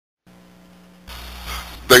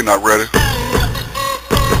They not ready.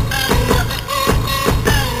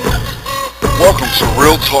 Welcome to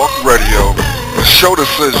Real Talk Radio, the show that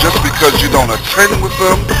says just because you don't attend with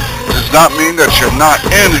them does not mean that you're not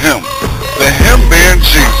in him. The him being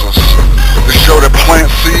Jesus. The show that plants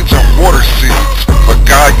seeds and water seeds, but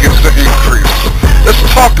God gives the increase. Let's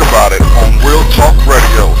talk about it on Real Talk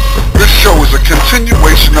Radio. This show is a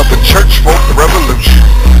continuation of the church folk revolution.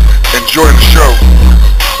 Enjoy the show.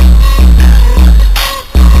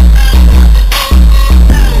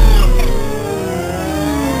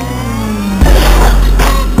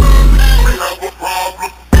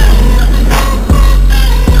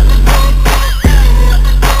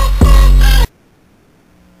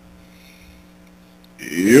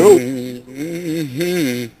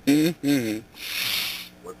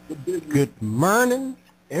 Good morning,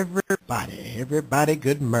 everybody. Everybody,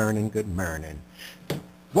 good morning, good morning.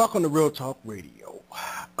 Welcome to Real Talk Radio.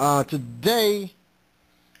 Today,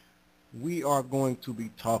 we are going to be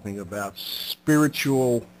talking about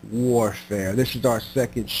spiritual warfare. This is our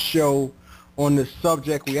second show on this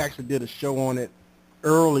subject. We actually did a show on it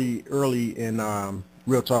early in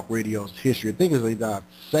Real Talk Radio's history. I think it was our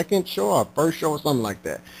second show or first show or something like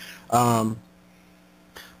that.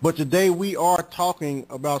 But today we are talking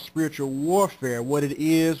about spiritual warfare, what it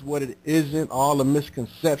is, what it isn't, all the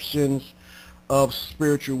misconceptions of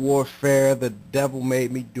spiritual warfare. The devil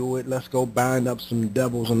made me do it. Let's go bind up some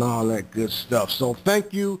devils and all that good stuff. So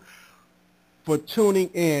thank you for tuning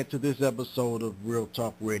in to this episode of Real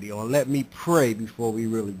Talk Radio. And let me pray before we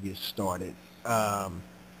really get started. Father,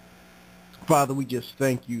 we just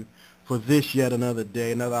thank you for this yet another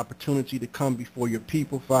day, another opportunity to come before your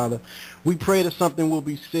people, Father. We pray that something will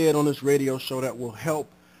be said on this radio show that will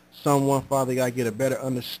help someone, Father God, get a better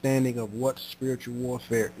understanding of what spiritual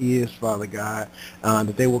warfare is, Father God,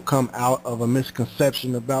 that they will come out of a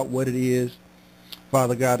misconception about what it is.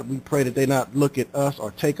 Father God, we pray that they not look at us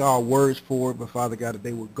or take our words for it, but Father God, that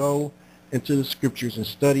they will go into the scriptures and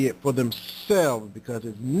study it for themselves, because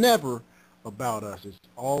it's never about us. It's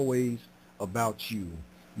always about you.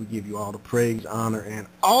 We give you all the praise, honor, and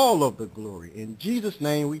all of the glory. In Jesus'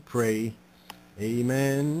 name we pray.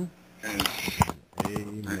 Amen.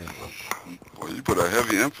 Amen. Boy, you put a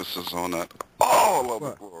heavy emphasis on that. All of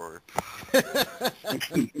the glory.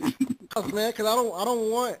 Because I don't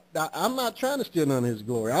want, I'm not trying to steal none of his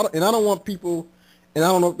glory. I don't want people, and I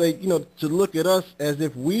don't know if they, to look at us as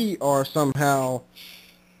if we are somehow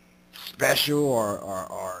special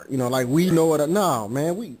or like we know it. No,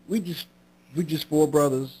 man, we just four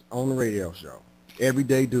brothers on the radio show.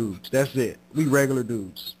 Everyday dudes. That's it. We regular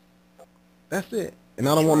dudes. That's it. And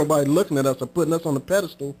I don't want nobody looking at us or putting us on the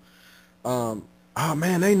pedestal. Oh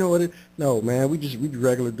man, they know it. No, man, we just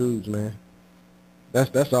regular dudes, man.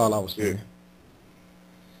 That's all I was saying. Yeah.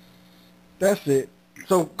 That's it.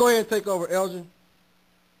 So go ahead and take over, Elgin.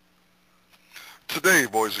 Today,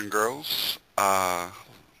 boys and girls,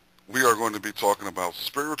 we are going to be talking about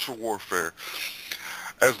spiritual warfare.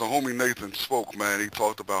 As the homie Nathan spoke, man, he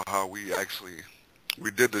talked about how we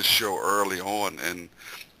did this show early on in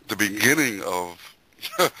the beginning of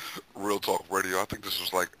Real Talk Radio. I think this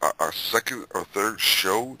was like our second or third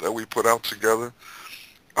show that we put out together.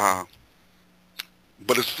 But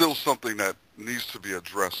it's still something that needs to be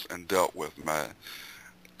addressed and dealt with, man.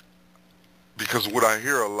 Because what I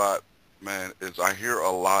hear a lot, man, is I hear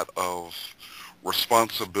a lot of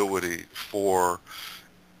responsibility for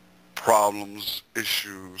problems,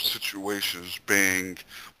 issues, situations being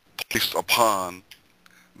placed upon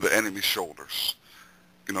the enemy's shoulders.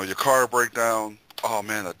 Your car breakdown, oh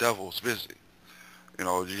man, the devil's busy.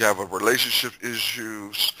 You have a relationship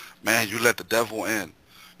issues, man, you let the devil in.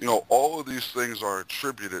 All of these things are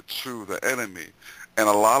attributed to the enemy. And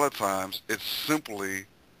a lot of times it's simply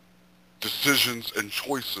decisions and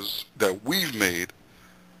choices that we've made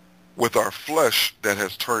with our flesh that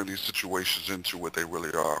has turned these situations into what they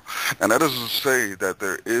really are. And that doesn't say that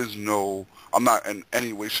there is no, I'm not in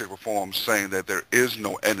any way, shape, or form saying that there is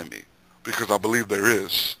no enemy, because I believe there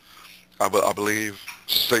is. I believe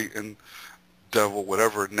Satan, devil,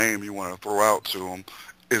 whatever name you want to throw out to him,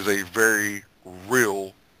 is a very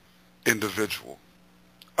real individual.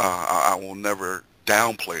 I will never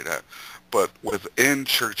downplay that. But within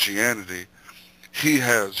churchianity, he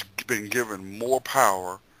has been given more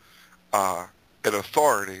power and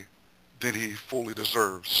authority than he fully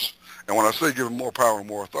deserves. And when I say give him more power and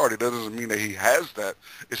more authority, that doesn't mean that he has that.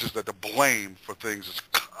 It's just that the blame for things is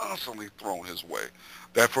constantly thrown his way.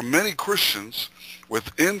 That for many Christians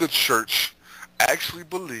within the church actually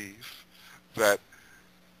believe that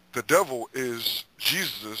the devil is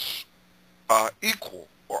Jesus' equal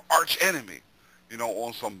or arch enemy.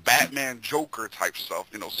 on some Batman Joker type stuff,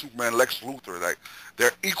 Superman Lex Luthor, like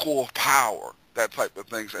they're equal of power, that type of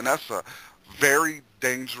things. And that's a very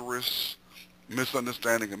dangerous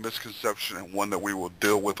misunderstanding and misconception, and one that we will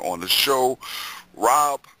deal with on the show.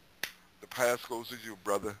 Rob, the pass goes to you,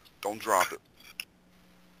 brother. Don't drop it.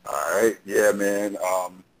 All right. Yeah, man.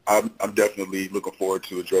 I'm definitely looking forward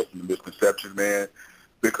to addressing the misconceptions, man,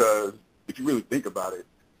 because if you really think about it,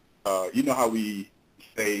 you know how we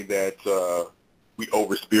say that we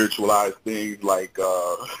over-spiritualize things, like,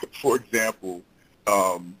 for example,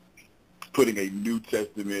 putting a New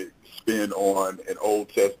Testament spin on an Old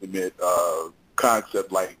Testament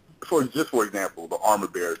concept, like, for example, the armor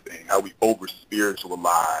bearer thing, how we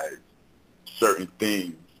over-spiritualize certain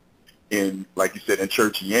things. In, like you said, in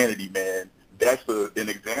churchianity, man, that's an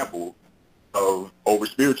example of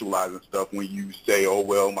over-spiritualizing stuff when you say, oh,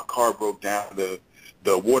 well, my car broke down, the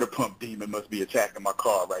water pump demon must be attacking my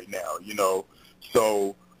car right now,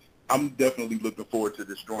 So I'm definitely looking forward to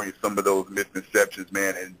destroying some of those misconceptions,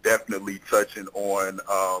 man, and definitely touching on,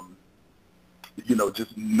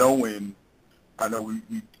 just knowing. I know we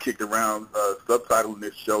kicked around subtitling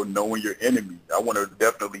this show, Knowing Your Enemy. I want to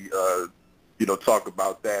definitely, talk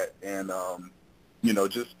about that, and,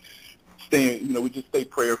 just staying, we just stay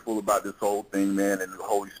prayerful about this whole thing, man, and the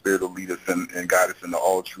Holy Spirit will lead us and guide us into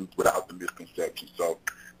all truth without the misconceptions. So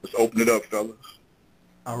let's open it up, fellas.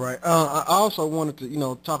 All right. I also wanted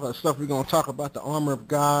to, talk about stuff we're going to talk about, the armor of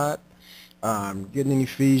God, getting in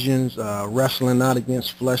Ephesians, wrestling not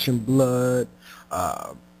against flesh and blood,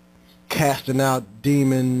 casting out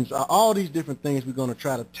demons, all these different things we're going to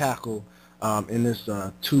try to tackle in this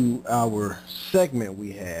 2-hour segment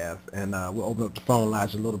we have. And we'll open up the phone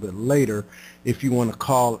lines a little bit later. If you want to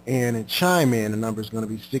call in and chime in, the number is going to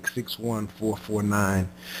be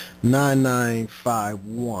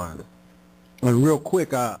 661-449-9951. And real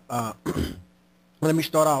quick, let me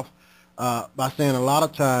start off by saying a lot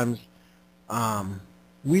of times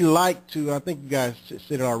we like to, I think you guys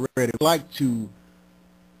said it already, we like to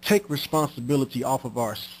take responsibility off of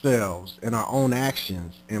ourselves and our own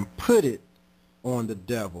actions and put it on the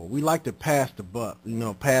devil. We like to pass the buck,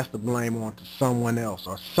 pass the blame on to someone else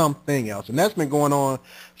or something else. And that's been going on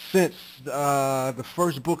since the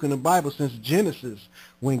first book in the Bible, since Genesis,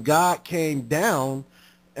 when God came down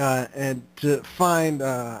and to find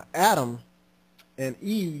Adam and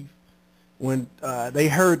Eve, when they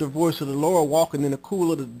heard the voice of the Lord walking in the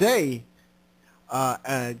cool of the day.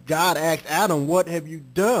 God asked Adam, what have you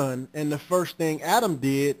done? And the first thing Adam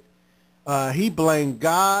did, he blamed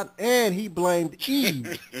God and he blamed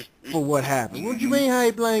Eve for what happened. What do you mean how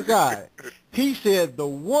he blamed God? He said, the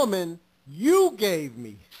woman you gave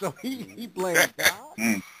me. So he blamed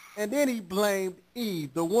God, and then he blamed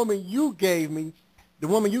Eve. The woman you gave me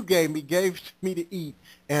gave me to eat,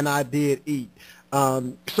 and I did eat.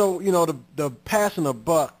 So, the passing a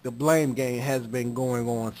buck, the blame game has been going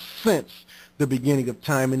on since the beginning of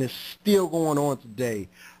time, and it's still going on today.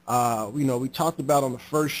 We talked about on the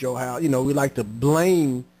first show how, we like to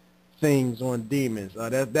blame things on demons.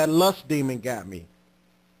 That lust demon got me.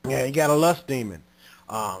 Yeah, he got a lust demon.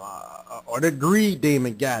 Or the greed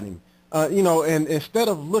demon got him. And instead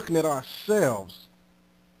of looking at ourselves,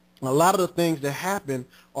 a lot of the things that happen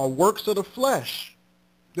are works of the flesh.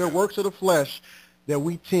 They're works of the flesh that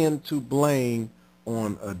we tend to blame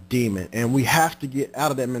on a demon. And we have to get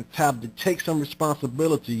out of that mentality, take some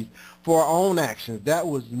responsibility for our own actions. That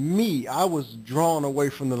was me. I was drawn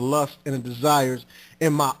away from the lust and the desires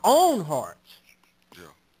in my own heart. Yeah.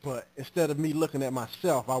 But instead of me looking at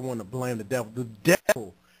myself, I want to blame the devil. The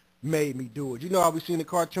devil made me do it. You know how we see in the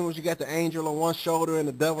cartoons, you got the angel on one shoulder and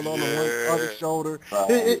the devil on the other shoulder.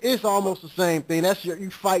 It's almost the same thing. That's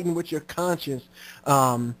you fighting with your conscience.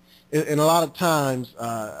 And a lot of times,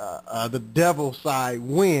 the devil side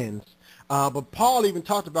wins. But Paul even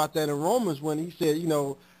talked about that in Romans when he said,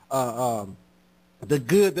 the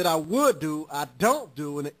good that I would do, I don't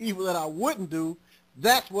do, and the evil that I wouldn't do,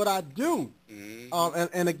 that's what I do. Mm-hmm.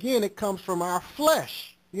 And again, it comes from our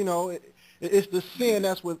flesh. It's the sin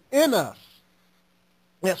that's within us.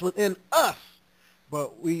 That's within us.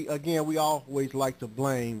 But we always like to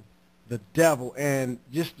blame the devil. And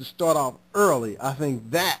just to start off early, I think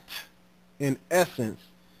that, in essence,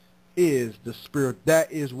 is the spirit.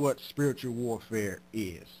 That is what spiritual warfare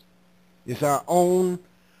is. It's our own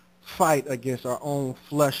fight against our own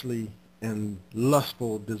fleshly and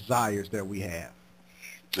lustful desires that we have.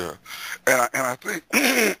 Yeah, and I think,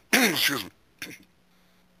 excuse me,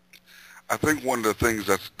 I think one of the things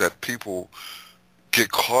that people get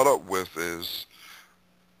caught up with is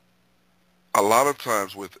a lot of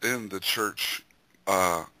times within the church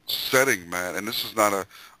setting, man, and this is not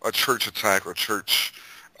a church attack or church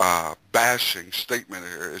bashing statement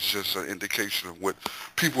here. It's just an indication of what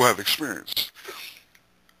people have experienced.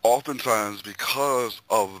 Oftentimes, because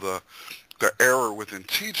of the error within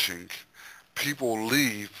teaching, people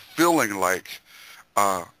leave feeling like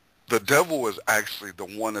the devil is actually the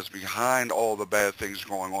one that's behind all the bad things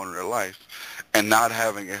going on in their life, and not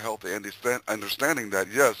having a healthy understanding that,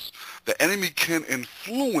 yes, the enemy can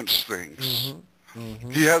influence things.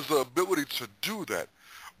 He has the ability to do that.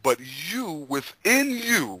 But within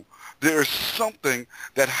you, there is something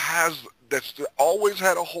that's always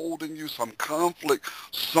had a hold in you, some conflict,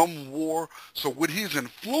 some war. So what he's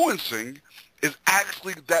influencing is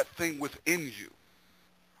actually that thing within you.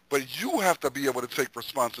 But you have to be able to take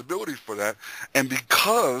responsibility for that. And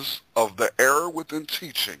because of the error within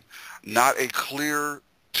teaching, not a clear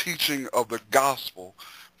teaching of the gospel,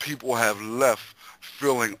 people have left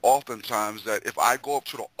feeling oftentimes that if I go up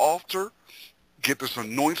to the altar, get this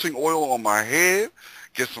anointing oil on my head,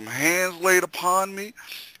 get some hands laid upon me,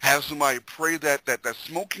 have somebody pray that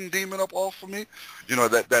smoking demon up off of me,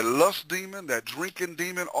 that lust demon, that drinking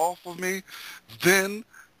demon off of me, then,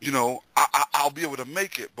 I'll be able to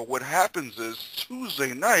make it. But what happens is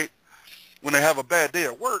Tuesday night, when they have a bad day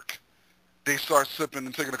at work, they start sipping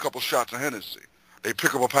and taking a couple shots of Hennessy. They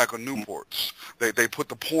pick up a pack of Newports. They put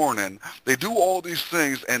the porn in. They do all these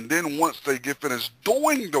things, and then once they get finished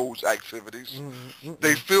doing those activities,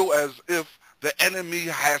 they feel as if the enemy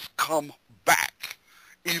has come back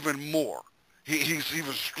even more. He's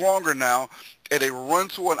even stronger now, and they run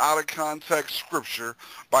to an out-of-context scripture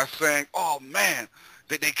by saying, oh, man,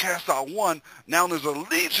 they cast out one. Now there's a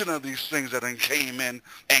legion of these things that then came in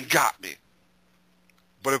and got me.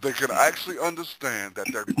 But if they can actually understand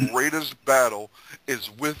that their greatest battle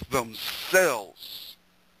is with themselves,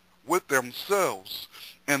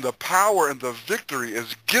 and the power and the victory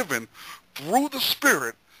is given through the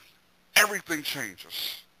Spirit, everything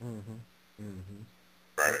changes.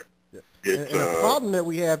 Right. Yeah. And the problem that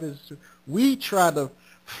we have is we try to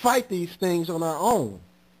fight these things on our own,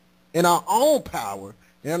 in our own power,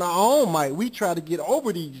 in our own might. We try to get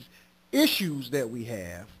over these issues that we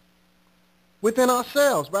have within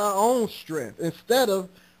ourselves by our own strength instead of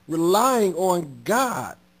relying on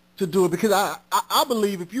God to do it. Because I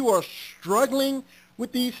believe if you are struggling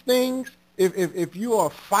with these things, if you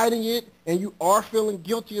are fighting it and you are feeling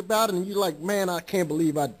guilty about it and you're like, man, I can't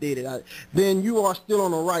believe I did it, then you are still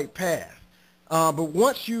on the right path. But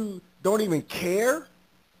once you don't even care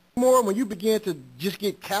more, when you begin to just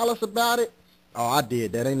get callous about it, oh, I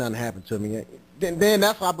did that, ain't nothing happened to me. Then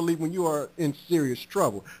that's, I believe, when you are in serious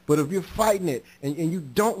trouble. But if you're fighting it and you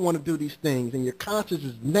don't want to do these things and your conscience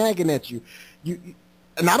is nagging at you,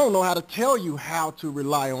 and I don't know how to tell you how to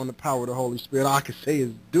rely on the power of the Holy Spirit. All I can say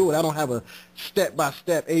is do it. I don't have a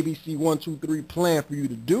step-by-step ABC 1, 2, 3 plan for you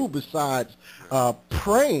to do besides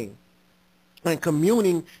praying and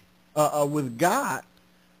communing with God.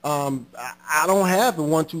 I don't have the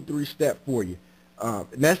 1, 2, 3 step for you. And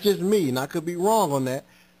that's just me, and I could be wrong on that.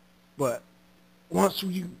 But once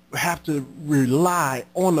you have to rely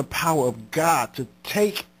on the power of God to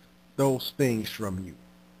take those things from you.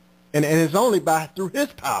 And it's only through his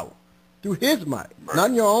power, through his might, not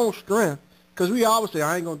in your own strength. Because we always say,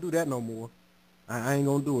 I ain't going to do that no more. I ain't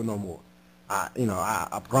going to do it no more.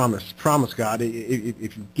 I promise God,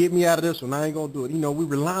 if you get me out of this one, I ain't going to do it. We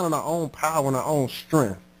rely on our own power and our own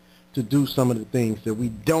strength to do some of the things that we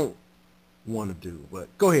don't want to do. But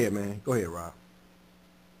go ahead, man. Go ahead, Rob.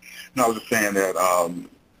 No, I was just saying that,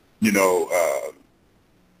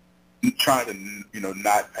 trying to,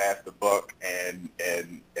 not pass the buck and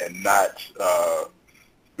not,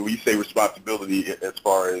 when you say responsibility as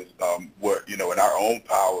far as what, in our own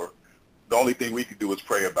power, the only thing we can do is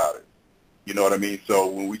pray about it. You know what I mean? So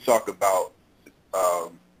when we talk about,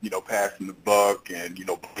 passing the buck and,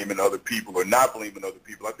 blaming other people or not blaming other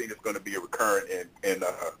people, I think it's going to be a recurrent and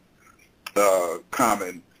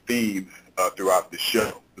common theme throughout the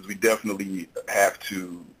show, because we definitely have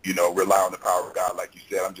to, rely on the power of God, like you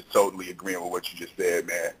said. I'm just totally agreeing with what you just said,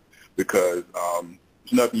 man, because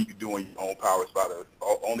there's nothing you can do in your own power. It's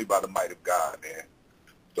only by the might of God, man.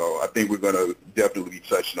 So I think we're going to definitely be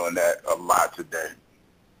touching on that a lot today.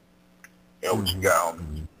 Yeah, what you got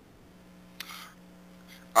on me?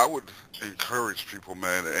 I would encourage people,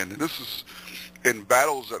 man, and this is in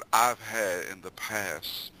battles that I've had in the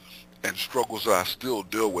past and struggles that I still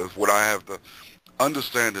deal with. What I have to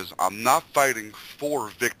understand is I'm not fighting for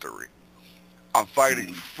victory. I'm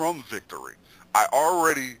fighting from victory.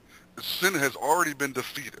 Sin has already been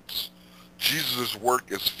defeated. Jesus' work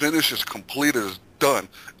is finished, it's completed, it's done,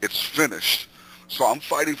 it's finished. So I'm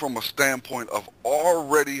fighting from a standpoint of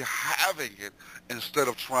already having it instead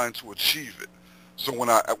of trying to achieve it. So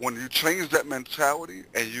when you change that mentality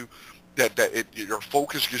and your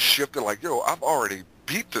focus gets shifted, like, yo, I've already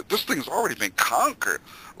beat it. This thing's already been conquered.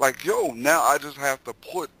 Like, yo, now I just have to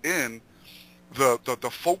put in the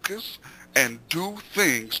focus and do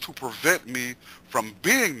things to prevent me from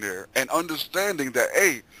being there, and understanding that,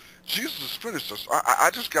 hey, Jesus finished this.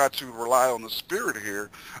 I just got to rely on the Spirit here,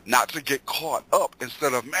 not to get caught up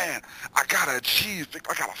instead of, man, I got to achieve,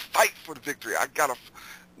 I got to fight for the victory.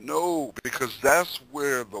 No, because that's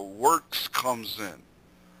where the works comes in.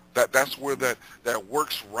 That's where that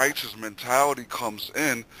works righteous mentality comes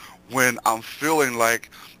in, when I'm feeling like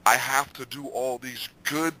I have to do all these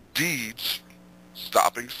good deeds,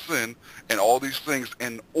 stopping sin, and all these things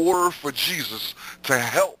in order for Jesus to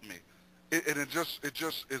help me. It just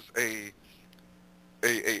is a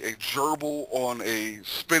gerbil on a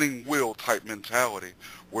spinning wheel type mentality,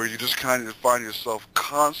 where you just kind of find yourself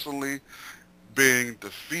constantly being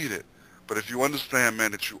defeated. But if you understand,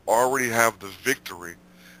 man, that you already have the victory,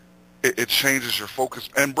 it changes your focus.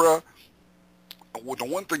 And bruh, the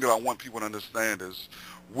one thing that I want people to understand is,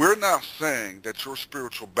 we're not saying that your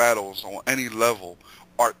spiritual battles on any level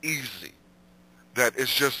are easy, that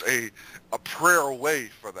it's just a prayer away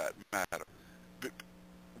for that matter.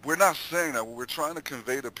 We're not saying that. What we're trying to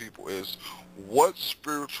convey to people is what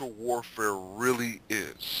spiritual warfare really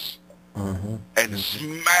is, and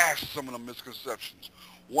smash some of the misconceptions.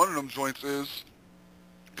 One of them joints is,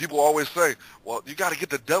 people always say, well, you got to get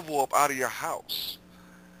the devil up out of your house,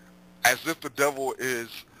 as if the devil is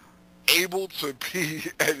able to be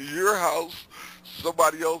at your house,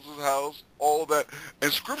 somebody else's house, all that.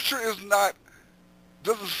 And Scripture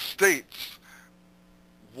doesn't state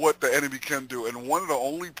what the enemy can do. And one of the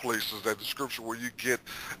only places that the Scripture where you get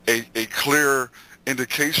a clear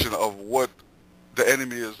indication of what the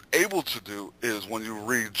enemy is able to do is when you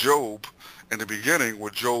read Job in the beginning,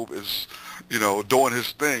 where Job is, doing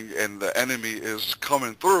his thing, and the enemy is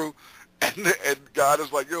coming through, and God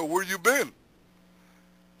is like, yo, where you been?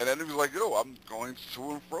 And the enemy's like, yo, I'm going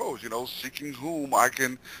to and fro, seeking whom I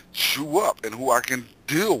can chew up and who I can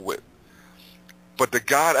deal with. But the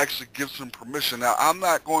God actually gives him permission. Now, I'm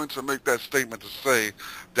not going to make that statement to say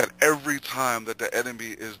that every time that the enemy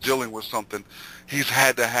is dealing with something, he's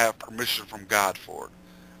had to have permission from God for it.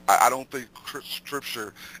 I don't think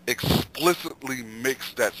Scripture explicitly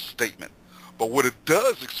makes that statement. But what it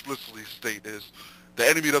does explicitly state is the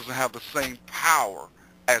enemy doesn't have the same power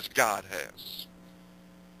as God has.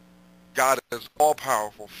 God is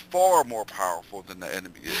all-powerful, far more powerful than the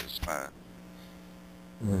enemy is, man.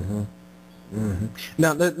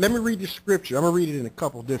 Now, let me read the Scripture. I'm going to read it in a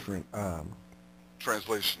couple different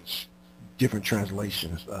translations.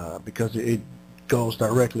 Because it goes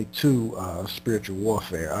directly to spiritual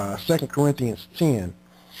warfare. 2 Corinthians 10,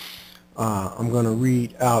 I'm going to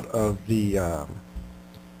read out of the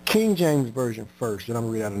King James Version first, and I'm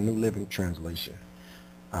going to read out a New Living Translation.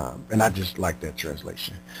 And I just like that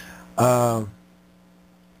translation. 2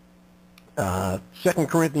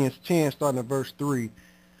 Corinthians 10, starting at verse 3.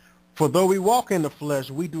 For though we walk in the flesh,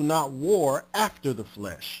 we do not war after the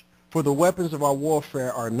flesh. For the weapons of our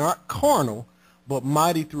warfare are not carnal, but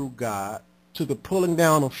mighty through God, to the pulling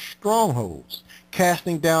down of strongholds,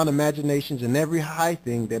 casting down imaginations and every high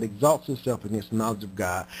thing that exalts itself against the knowledge of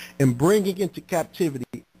God, and bringing into captivity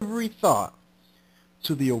every thought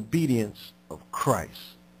to the obedience of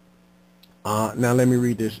Christ. Now let me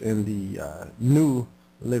read this in the New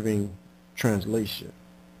Living Translation.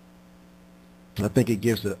 I think it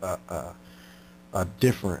gives a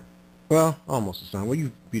different, well, almost the same. Well,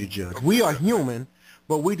 you be the judge. We are human,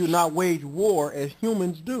 but we do not wage war as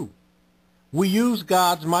humans do. We use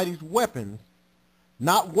God's mighty weapons,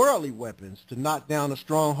 not worldly weapons, to knock down the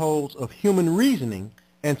strongholds of human reasoning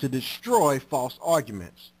and to destroy false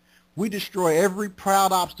arguments. We destroy every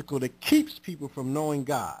proud obstacle that keeps people from knowing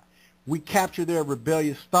God. We capture their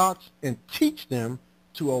rebellious thoughts and teach them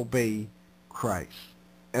to obey Christ.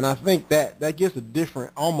 And I think that gives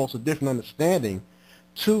almost a different understanding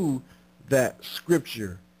to that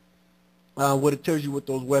Scripture, what it tells you what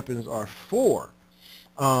those weapons are for.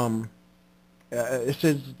 It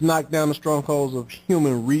says knock down the strongholds of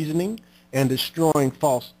human reasoning and destroying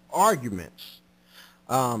false arguments.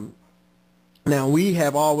 Now, we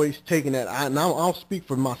have always taken that, and I'll speak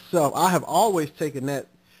for myself, I have always taken that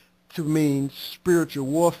to mean spiritual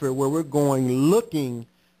warfare, where we're going looking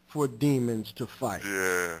for demons to fight.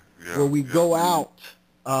 Where we go out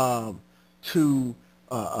to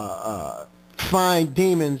find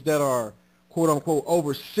demons that are, quote unquote,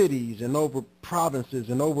 over cities and over provinces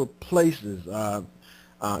and over places.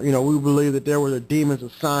 We believe that there were demons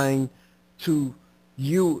assigned to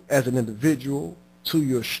you as an individual, to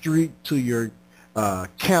your street, to your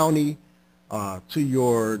county, to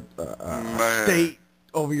your state,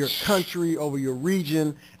 over your country, over your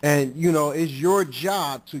region, and it's your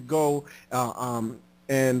job to go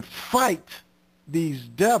and fight these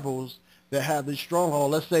devils that have this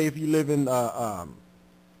stronghold. Let's say if you live in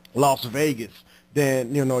Las Vegas,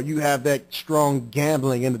 then you have that strong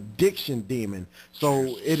gambling and addiction demon.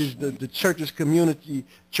 So it is the church's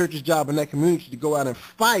job in that community to go out and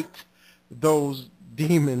fight those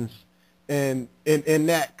demons and in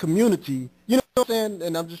that community. You know what I'm saying?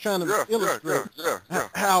 And I'm just trying to illustrate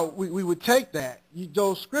how we would take that.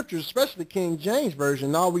 Those scriptures, especially King James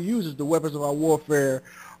Version, all we use is the weapons of our warfare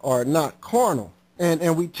are not carnal.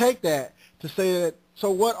 And we take that to say that,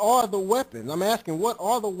 so what are the weapons? I'm asking, what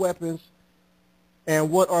are the weapons and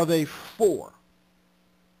what are they for?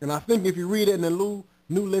 And I think if you read it in the New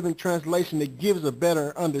Living Translation, it gives a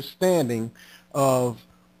better understanding of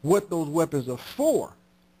what those weapons are for.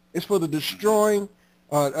 It's for the destroying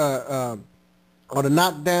or the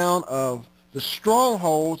knockdown of the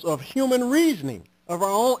strongholds of human reasoning in our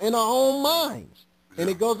own minds. And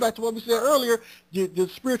it goes back to what we said earlier. The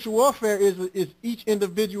spiritual warfare is each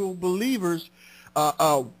individual believer's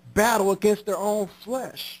battle against their own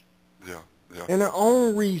flesh. And their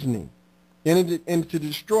own reasoning, and to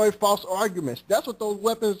destroy false arguments. That's what those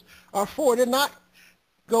weapons are for. They're not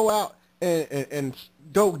go out and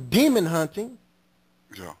go demon hunting.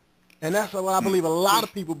 And that's what I believe a lot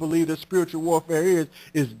of people believe that spiritual warfare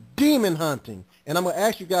is demon hunting. And I'm going to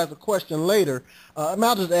ask you guys a question later.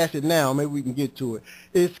 I'll just ask it now. Maybe we can get to it.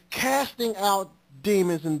 Is casting out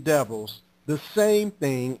demons and devils the same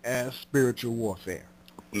thing as spiritual warfare?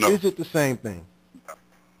 No. Is it the same thing?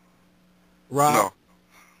 Rob? No.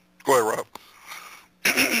 Go ahead, Rob.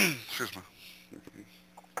 Excuse me.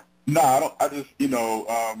 No, I don't. I just,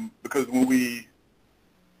 because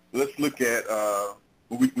let's look at,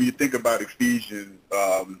 when you think about Ephesians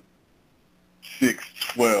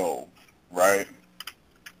 6:12, right?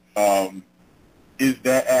 Is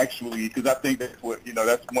that actually, because I think that's what,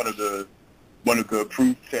 that's one of the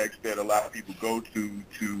proof texts that a lot of people go to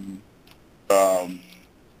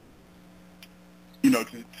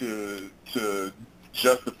to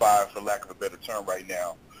justify, for lack of a better term right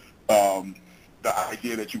now, the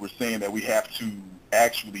idea that you were saying that we have to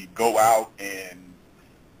actually go out and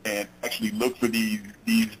actually look for these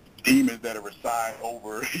demons that are assigned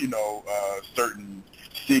over, certain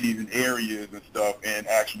cities and areas and stuff, and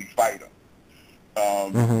actually fight them.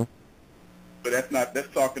 But that's not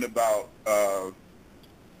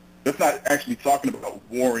actually talking about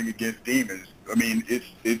warring against demons. I mean,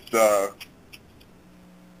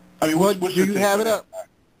 What do you have it up?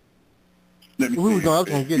 I was going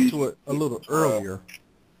to get to it a little earlier.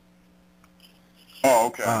 Oh,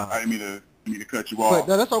 okay. I didn't mean to cut you off.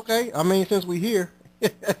 But that's okay. I mean, since we're here.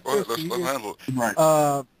 Let's handle it.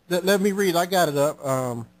 Right. Let me read. I got it up.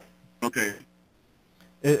 Okay.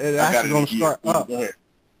 It actually going to start up. Go ahead.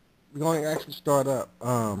 We're going to actually start up.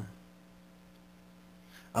 I'm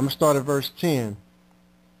going to start at verse 10.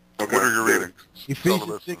 Okay. What are you reading?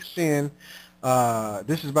 Ephesians 6:10.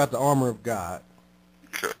 This is about the armor of God.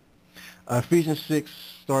 Okay. Ephesians 6,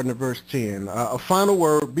 starting at verse 10. A final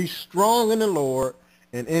word: be strong in the Lord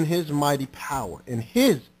and in His mighty power. In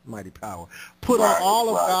His mighty power. Put on all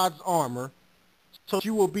of God's armor, so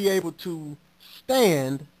you will be able to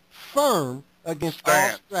stand firm against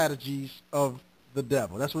all strategies of the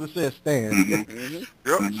devil. That's what it says, stand.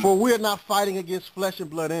 Yep. For we are not fighting against flesh and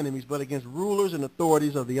blood enemies, but against rulers and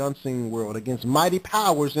authorities of the unseen world, against mighty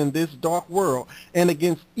powers in this dark world, and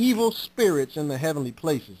against evil spirits in the heavenly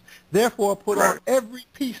places. Therefore, put on every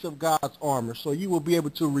piece of God's armor, so you will be able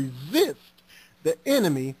to resist the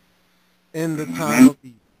enemy in the time of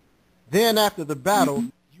evil. Then after the battle,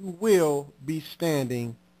 you will be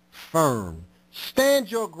standing firm.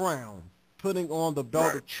 Stand your ground, putting on the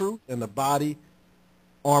belt of truth and the body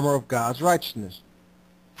armor of God's righteousness.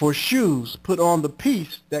 For shoes, put on the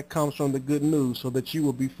peace that comes from the good news, so that you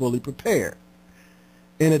will be fully prepared.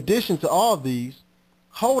 In addition to all these,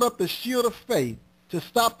 hold up the shield of faith to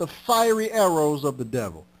stop the fiery arrows of the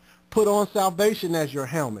devil. Put on salvation as your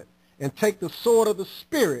helmet, and take the sword of the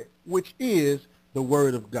Spirit, which is the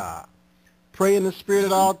word of God. Pray in the Spirit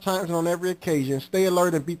at all times and on every occasion. Stay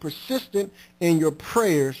alert and be persistent in your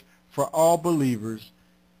prayers for all believers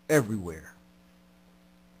everywhere.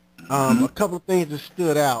 A couple of things that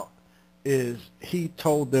stood out is he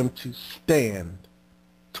told them to stand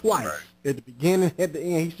twice. At the beginning, at the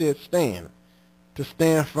end, he said stand, to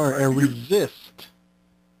stand firm and resist.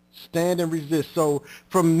 Stand and resist. So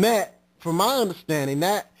from that from my understanding,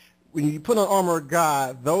 that when you put on armor of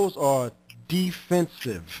God, those are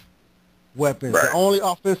defensive weapons. Right. The only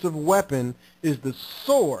offensive weapon is the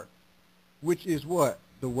sword, which is what?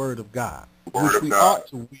 The word of God, Word which of we God. ought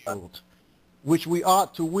to wield. Which we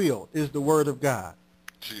ought to wield is the word of God.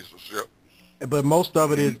 Jesus, yep. But most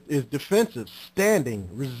of it is defensive, standing,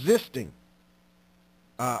 resisting.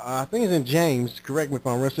 I think it's in James, correct me if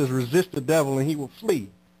I'm wrong, it says resist the devil and he will flee.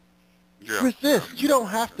 Yeah. Resist. You don't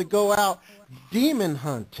have to go out demon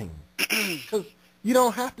hunting because you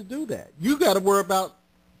don't have to do that. You got to worry about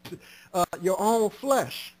your own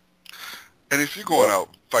flesh. And if you're going out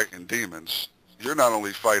fighting demons, you're not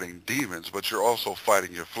only fighting demons, but you're also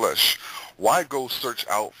fighting your flesh. Why go search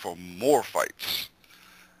out for more fights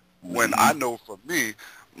when I know for me,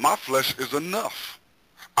 my flesh is enough?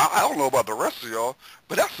 I don't know about the rest of y'all,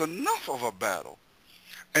 but that's enough of a battle.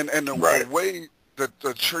 And the way that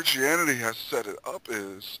the churchianity has set it up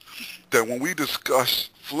is that when we discuss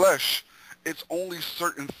flesh, it's only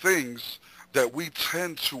certain things that we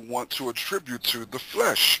tend to want to attribute to the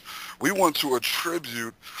flesh. We want to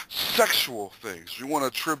attribute sexual things. We want to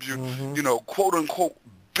attribute, quote unquote,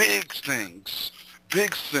 big things,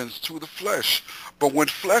 big sins to the flesh. But when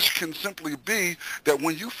flesh can simply be that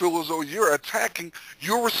when you feel as though you're attacking,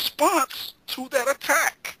 your response to that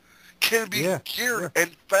attack can be geared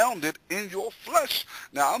and founded in your flesh.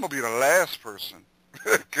 Now, I'm going to be the last person,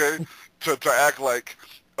 okay, to act like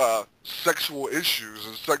sexual issues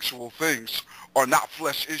and sexual things are not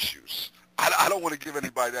flesh issues. I don't want to give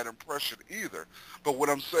anybody that impression either. But what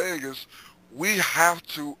I'm saying is we have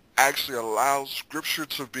to actually allow Scripture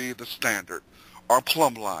to be the standard, our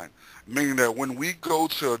plumb line, meaning that when we go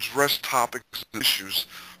to address topics and issues,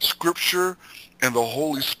 Scripture and the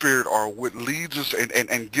Holy Spirit are what leads us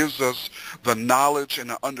and gives us the knowledge and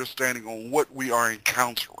the understanding on what we are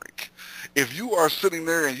encountering. If you are sitting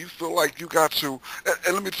there and you feel like you got to,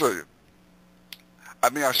 and let me tell you, I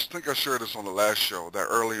mean, I think I shared this on the last show, that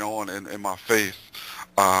early on in my faith,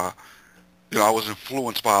 I was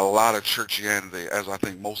influenced by a lot of churchianity, as I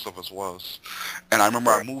think most of us was. And I remember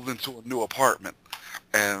I moved into a new apartment,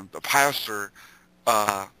 and the pastor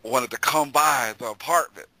wanted to come by the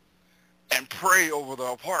apartment and pray over the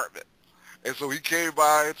apartment. And so he came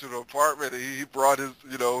by to the apartment and he brought his,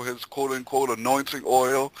 his quote unquote anointing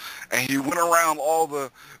oil, and he went around all the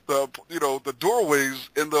doorways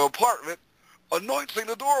in the apartment, anointing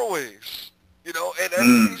the doorways.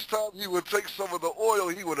 And each time he would take some of the oil,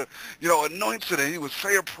 he would, anoint it, and he would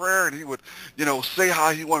say a prayer, and he would, say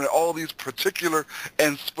how he wanted all these particular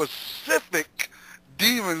and specific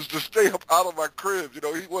demons to stay up out of my crib.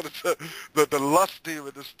 He wanted the lust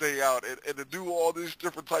demon to stay out and to do all these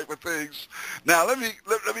different type of things. Now, let me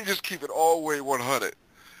just keep it all the way 100.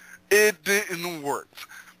 It didn't work.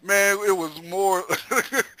 Man, it was more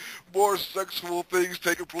more sexual things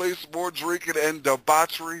taking place, more drinking and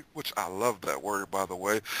debauchery, which I love that word, by the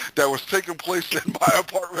way, that was taking place in my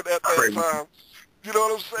apartment at that time. You know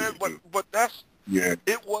what I'm saying? But that's,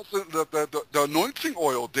 it wasn't, the anointing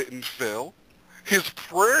oil didn't fail. His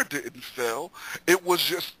prayer didn't fail. It was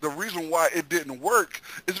just the reason why it didn't work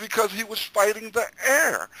is because he was fighting the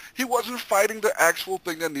air. He wasn't fighting the actual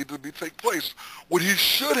thing that needed to be take place. What he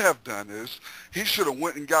should have done is he should have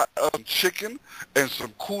went and got some chicken and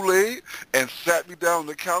some Kool-Aid and sat me down on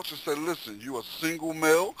the couch and said, listen, you a single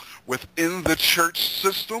male within the church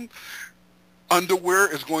system.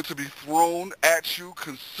 Underwear is going to be thrown at you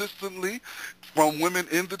consistently from women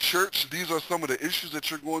in the church. These are some of the issues that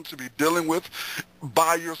you're going to be dealing with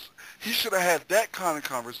by your... He should have had that kind of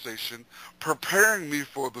conversation, preparing me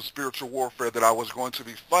for the spiritual warfare that I was going to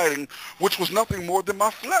be fighting, which was nothing more than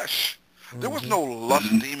my flesh. There was no lust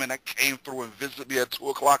demon that came through and visited me at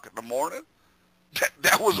 2 o'clock in the morning.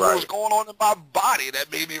 That was what was going on in my body that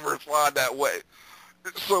made me respond that way.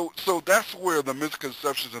 So that's where the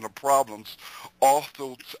misconceptions and the problems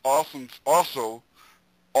also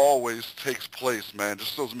always takes place, man.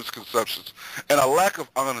 Just those misconceptions and a lack of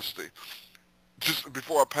honesty. Just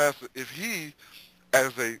before I pass it, if he,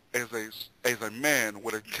 as a man,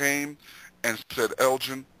 would have came and said,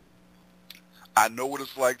 Elgin, I know what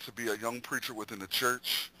it's like to be a young preacher within the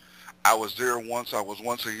church. I was there once. I was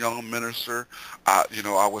once a young minister. I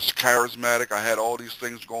was charismatic. I had all these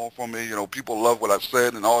things going for me. People love what I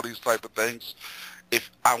said and all these type of things. If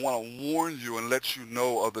I want to warn you and let you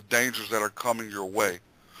know of the dangers that are coming your way,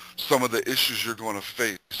 some of the issues you're going to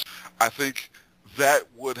face, I think that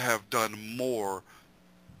would have done more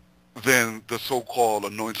than the so-called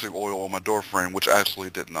anointing oil on my doorframe, which actually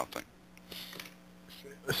did nothing.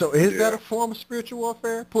 So is that a form of spiritual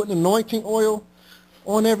warfare? Putting anointing oil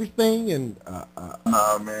on everything and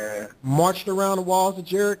man. marched around the walls of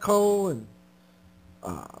Jericho and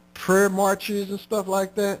prayer marches and stuff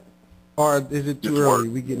like that? Or is it too early?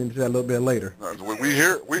 We get into that a little bit later. We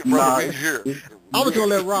here. We here. I was gonna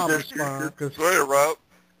let Rob respond because go ahead, Rob.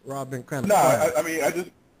 Rob been kind of quiet. I mean, I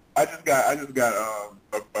just got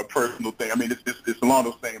a personal thing. I mean, it's along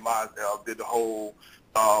those same lines. Did the whole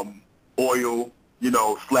oil,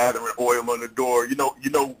 slathering oil on the door.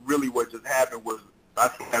 Really what just happened was I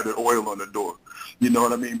slathered oil on the door. You know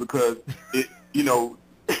what I mean? Because it,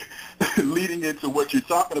 leading into what you're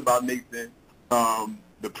talking about, Nathan.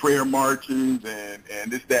 The prayer marches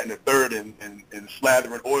and this, that, and the third, and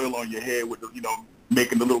slathering oil on your head with the,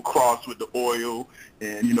 making the little cross with the oil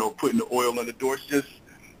and, putting the oil on the door.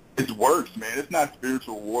 It's works, man. It's not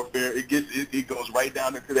spiritual warfare. It goes right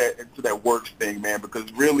down into that works thing, man,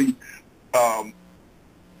 because really,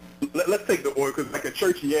 let's take the oil, because like a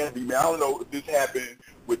churchianity, man, I don't know if this happened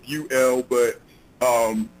with you, L, but,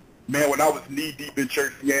 man, when I was knee-deep in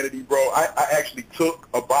churchianity, bro, I actually took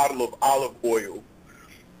a bottle of olive oil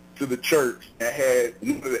to the church and had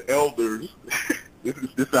one of the elders,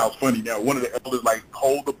 this sounds funny now, one of the elders like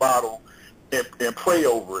hold the bottle and pray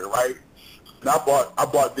over it, right? And I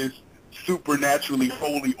bought this supernaturally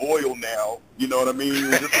holy oil now, you know what I mean? It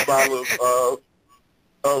was just a bottle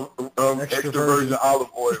of extra virgin olive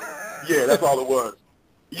oil. Yeah, that's all it was.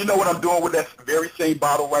 You know what I'm doing with that very same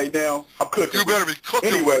bottle right now? I'm cooking. You better be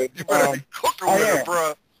cooking anyway, with it. You better be cooking with it,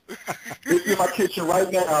 bro. It's in my kitchen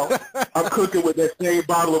right now. I'm cooking with that same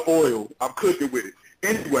bottle of oil. I'm cooking with it.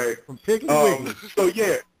 Anyway, so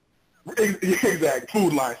yeah, exactly.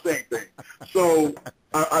 Food line, same thing. So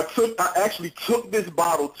I actually took this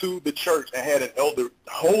bottle to the church and had an elder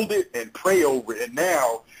hold it and pray over it, and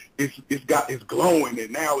now it's glowing,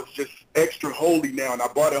 and now it's just extra holy now. And I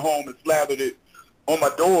brought it home and slathered it on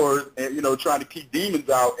my doors, and trying to keep demons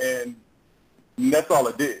out, and that's all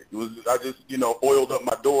I did. I just oiled up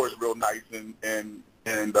my doors real nice and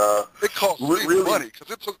it cost me money because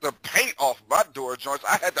it took the paint off my door joints.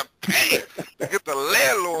 I had to pay to get the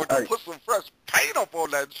landlord to put some fresh paint up on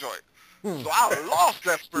that joint. So I lost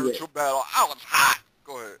that spiritual battle. I was hot.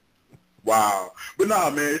 Go ahead. Wow. But nah,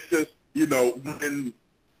 man, it's just when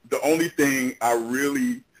the only thing I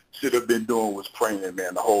really should have been doing was praying,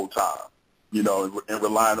 man, the whole time. And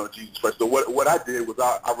relying on Jesus Christ. So what I did was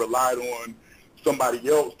I relied on somebody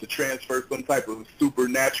else to transfer some type of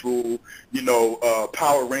supernatural,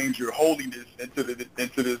 Power Ranger holiness into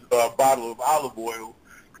this bottle of olive oil,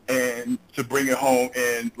 and to bring it home,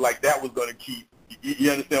 and like that was going to keep.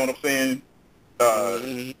 You understand what I'm saying?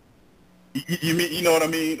 You know what I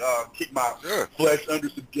mean? Keep my flesh under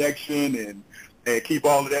subjection and keep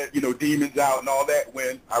all of that, demons out and all that.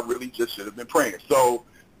 When I really just should have been praying. So.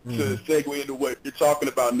 To segue into what you're talking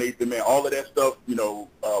about, Nathan, man, all of that stuff,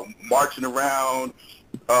 marching around,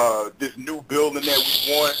 this new building that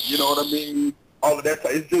we want, you know what I mean? All of that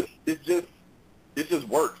stuff. It just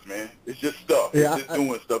works, man. It's just stuff. Yeah, it's just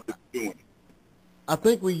doing stuff that's doing. I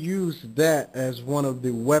think we use that as one of the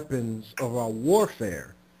weapons of our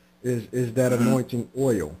warfare, is that anointing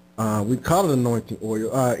oil. We call it anointing oil.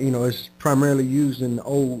 It's primarily used in the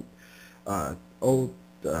old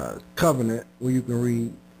covenant, where you can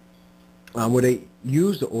read where they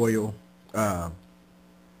use the oil,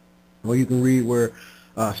 or you can read where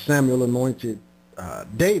Samuel anointed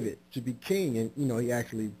David to be king, and he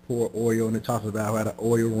actually poured oil, and it talks about how the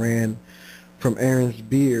oil ran from Aaron's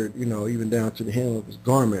beard, even down to the hem of his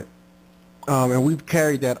garment. And we've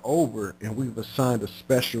carried that over, and we've assigned a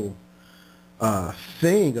special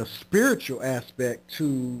thing, a spiritual aspect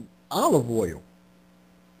to olive oil.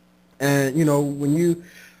 And when you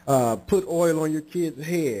put oil on your kids'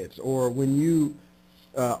 heads, or when you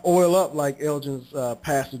oil up like Elgin's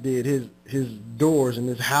pastor did his doors in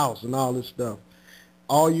his house and all this stuff,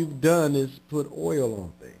 all you've done is put oil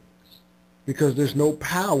on things, because there's no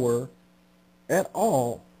power at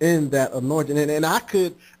all in that anointing. And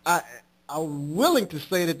I'm willing to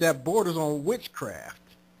say that borders on witchcraft.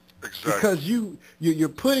 Exactly. Because you're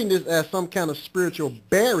putting this as some kind of spiritual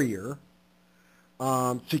barrier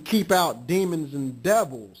to keep out demons and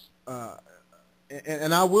devils.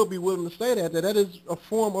 And I will be willing to say that is a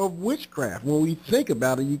form of witchcraft. When we think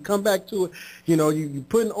about it, you come back to it, you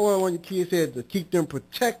putting oil on your kids' heads to keep them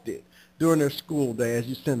protected during their school day as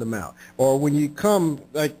you send them out. Or when you come,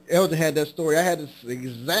 like Elgin had that story, I had this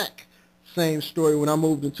exact same story when I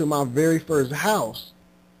moved into my very first house,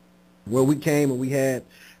 where we came and we had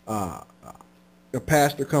a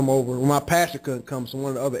pastor come over. Well, my pastor couldn't come, so one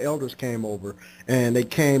of the other elders came over, and they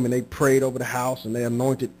came and they prayed over the house, and they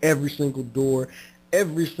anointed every single door,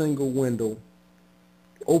 every single window,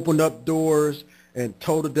 opened up doors, and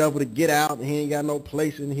told the devil to get out, and he ain't got no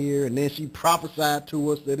place in here. And then she prophesied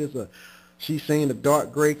to us that she seen a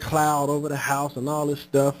dark gray cloud over the house and all this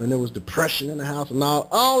stuff, and there was depression in the house and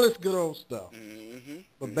all this good old stuff. Mm-hmm.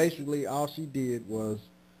 But basically, all she did was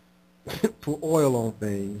put oil on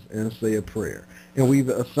things and say a prayer. And we've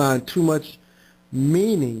assigned too much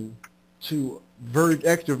meaning to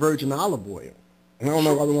extra virgin olive oil. And I don't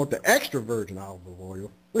know why we want the extra virgin olive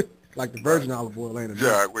oil. Like the virgin olive oil ain't enough.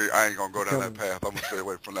 Yeah, I ain't going to go down that path. I'm going to stay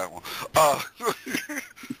away from that one.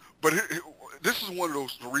 But this is one of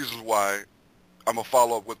those reasons why I'm going to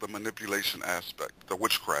follow up with the manipulation aspect, the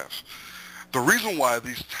witchcraft. The reason why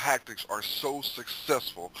these tactics are so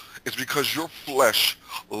successful is because your flesh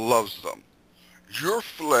loves them. Your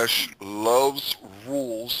flesh loves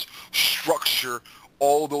rules, structure,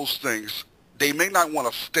 all those things. They may not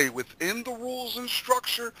want to stay within the rules and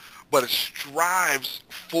structure, but it strives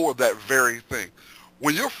for that very thing.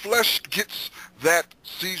 When your flesh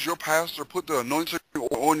sees your pastor put the anointing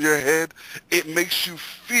on your head, it makes you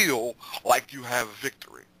feel like you have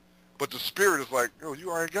victory. But the spirit is like, oh,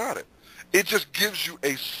 you already got it. It just gives you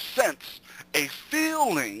a sense, a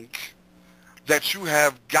feeling that you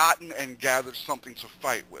have gotten and gathered something to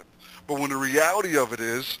fight with. But when the reality of it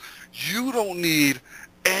is, you don't need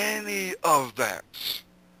any of that.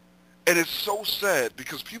 And it's so sad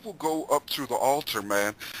because people go up to the altar,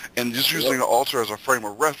 man, and just using the altar as a frame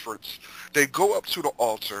of reference, they go up to the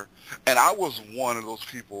altar, and I was one of those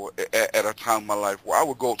people at a time in my life where I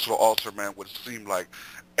would go up to the altar, man, what it seemed like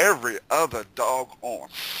every other dog on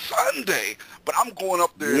Sunday, but I'm going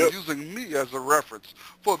up there and using me as a reference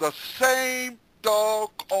for the same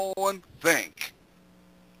doggone thing.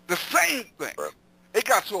 The same thing. It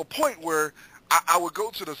got to a point where I would go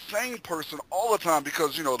to the same person all the time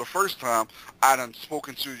because, you know, the first time I done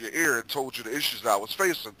spoken to your ear and told you the issues that I was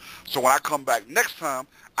facing. So when I come back next time,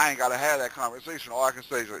 I ain't got to have that conversation. All I can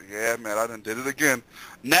say is, yeah, man, I done did it again.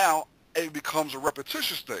 Now it becomes a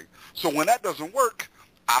repetitious thing. So when that doesn't work,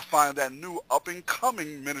 I find that new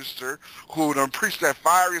up-and-coming minister who done preached that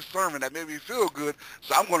fiery sermon that made me feel good,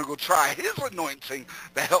 so I'm going to go try his anointing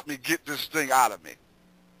to help me get this thing out of me.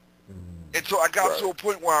 And so I got to a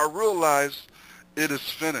point where I realized it is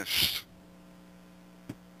finished.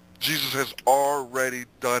 Jesus has already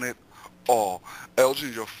done it all.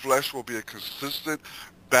 Elgin, your flesh will be a consistent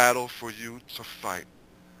battle for you to fight.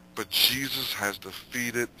 But Jesus has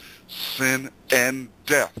defeated sin and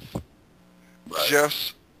death. Right.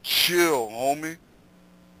 Just chill, homie.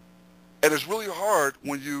 And it's really hard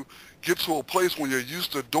when you get to a place when you're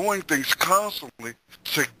used to doing things constantly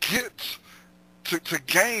to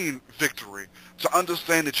gain victory, to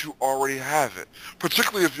understand that you already have it.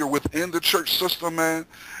 Particularly if you're within the church system, man,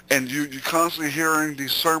 and you're constantly hearing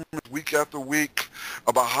these sermons week after week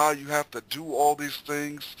about how you have to do all these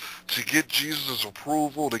things to get Jesus'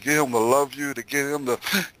 approval, to get him to love you, to get him to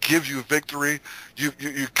give you victory.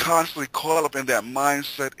 You're constantly caught up in that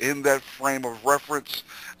mindset, in that frame of reference,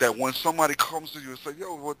 that when somebody comes to you and say,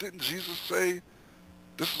 yo, well, didn't Jesus say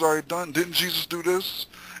this is already done? Didn't Jesus do this?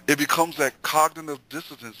 It becomes that cognitive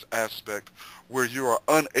dissonance aspect where you are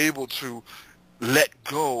unable to let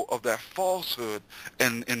go of that falsehood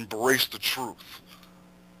and embrace the truth.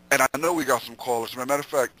 And I know we got some callers. Matter of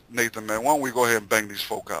fact, Nathan, man, why don't we go ahead and bang these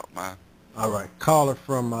folk out, man? All right. Caller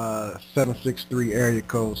from 763, area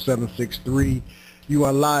code 763. You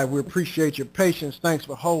are live. We appreciate your patience. Thanks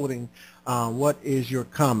for holding. What is your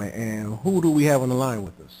comment? And who do we have on the line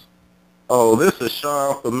with us? Oh, this is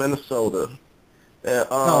Sean from Minnesota. And,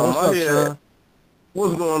 what's up, Sean?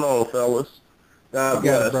 What's going on, fellas? God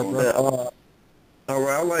bless. Bro. All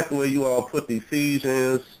right, I like the way you all put the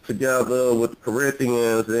Ephesians together with the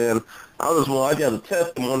Corinthians, and I got a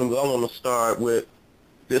testimony, but I want to start with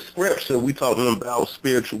this scripture. We talking about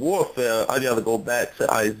spiritual warfare. I got to go back to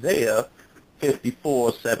Isaiah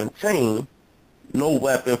 54:17. No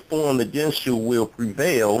weapon formed against you will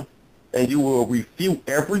prevail, and you will refute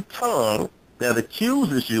every tongue that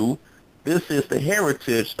accuses you. This is the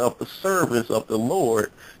heritage of the servants of the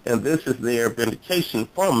Lord, and this is their vindication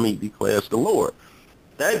from me, declares the Lord.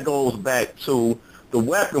 That goes back to the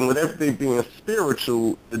weapon with everything being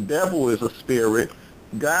spiritual. The devil is a spirit.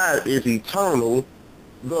 God is eternal.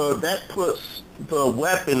 That puts the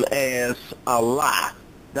weapon as a lie.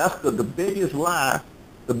 That's the biggest lie.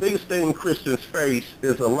 The biggest thing Christians face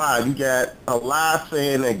is a lie. You got a lie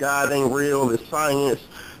saying that God ain't real, it's science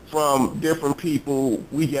from different people.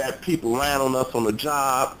 We got people lying on us on the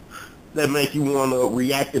job that make you want to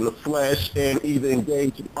react in the flesh and either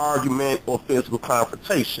engage in argument or physical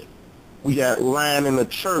confrontation. We got lying in the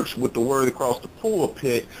church with the word across the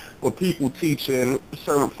pulpit, with people teaching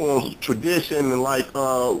certain forms of tradition, and like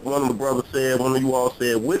one of the brothers said, one of you all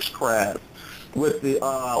said, witchcraft, with the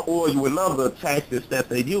oil and other tactics that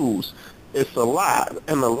they use. It's a lie,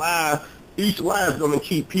 and a lie, each lie is going to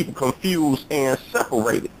keep people confused and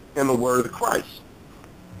separated in the word of Christ.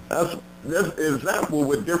 That's an example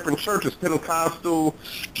with different churches, Pentecostal,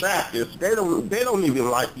 Baptist. They don't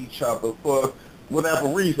even like each other for whatever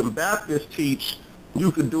reason. Baptists teach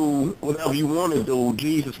you could do whatever you want to do.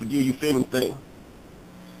 Jesus forgive you for anything.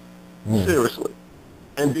 Seriously.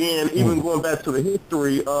 And then even going back to the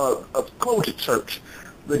history of Kojic Church,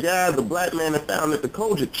 the black man that founded the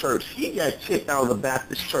Kojic Church, he got kicked out of the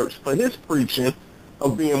Baptist church for his preaching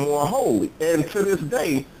of being more holy. And to this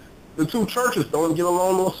day, the two churches don't get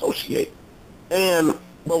along or associate. But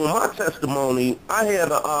with my testimony,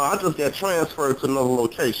 I just got transferred to another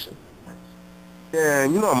location.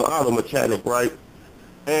 And I'm an auto mechanic, right?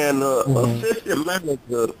 And the assistant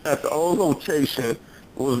manager at the old location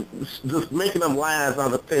was just making up lies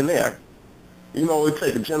out of thin air. It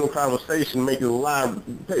take a general conversation, make it a lie,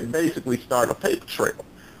 basically start a paper trail.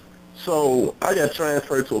 So I got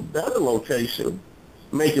transferred to a better location,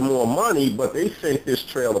 making more money, but they sent this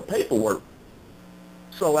trail of paperwork.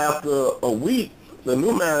 So after a week, the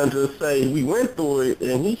new manager say, we went through it,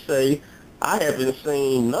 and he say, I haven't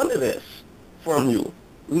seen none of this from you,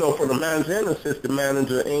 from the manager and assistant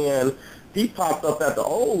manager, and he popped up at the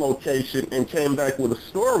old location and came back with a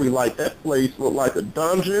story like that place looked like a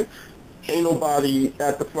dungeon, ain't nobody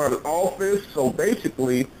at the front office, so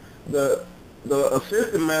basically the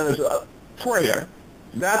assistant manager, prayer,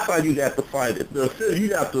 that's how you got to fight it. You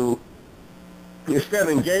got to, instead of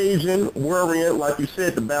engaging, worrying, like you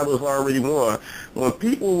said, the battle is already won. When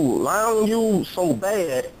people lie on you so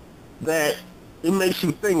bad that it makes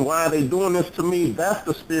you think, why are they doing this to me? That's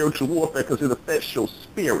the spiritual warfare, because it affects your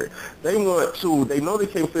spirit. They know they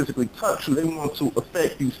can't physically touch you. They want to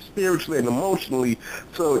affect you spiritually and emotionally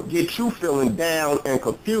to get you feeling down and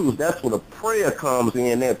confused. That's where the prayer comes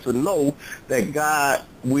in, and to know that God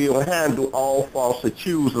will handle all false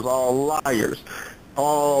accusers, all liars,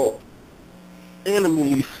 all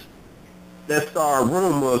enemies that start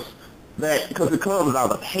rumors, that because it comes out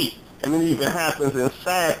of hate. And it even happens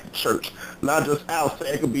inside the church, not just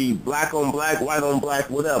outside. It could be black on black, white on black,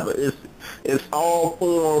 whatever. It's all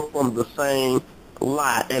formed from the same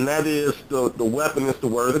lie, and that is the weapon is the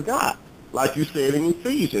word of God. Like you said in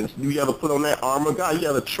Ephesians, you got to put on that armor of God. You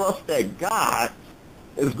got to trust that God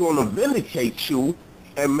is going to vindicate you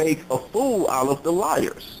and make a fool out of the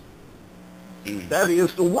liars. That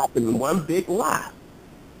is the weapon, one big lie.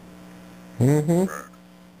 Yeah,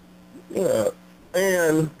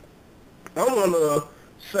 and I want to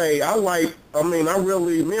say, me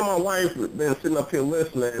and my wife have been sitting up here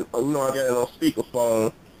listening. I got it on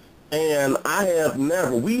speakerphone, and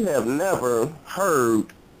we have never heard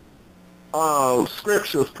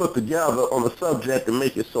scriptures put together on the subject to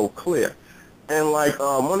make it so clear. And like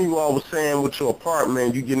one of you all was saying with your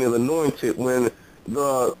apartment, you getting anointed when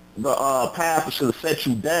the pastor should have set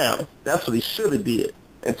you down. That's what he should have did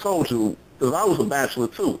and told you, because I was a bachelor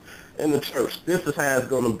too in the church. This is how it's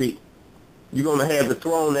going to be. You're going to have it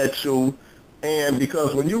thrown at you, and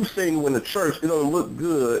because when you sing in the church, it don't look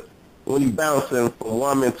good when you bouncing from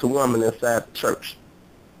woman to woman inside the church.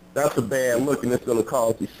 That's a bad look, and it's going to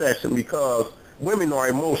cause deception, because women are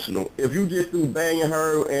emotional. If you get through banging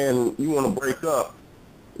her and you want to break up,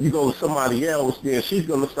 you go to somebody else, then she's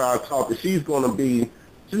going to start talking. She's going to be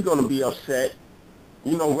upset.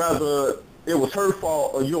 Whether it was her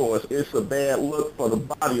fault or yours, it's a bad look for the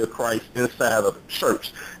body of Christ inside of the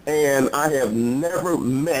church. And I have never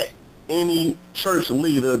met any church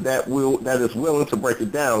leader that is willing to break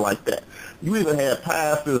it down like that. You even have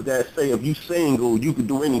pastors that say if you single, you could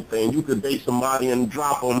do anything. You could date somebody and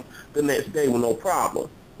drop them the next day with no problem.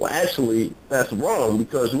 Well, actually, that's wrong,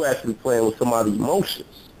 because you're actually playing with somebody's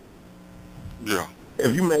emotions. Yeah.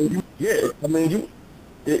 If you it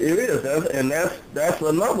is, that's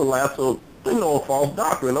another lie. So, a false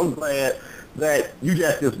doctrine. I'm glad that you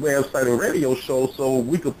got this website and radio show so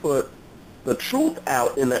we could put the truth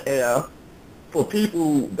out in the air for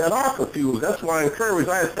people that are confused. That's why I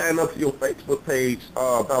had signed up to your Facebook page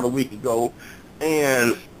about a week ago,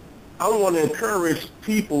 and I want to encourage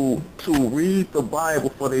people to read the Bible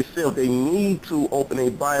for themselves. They need to open a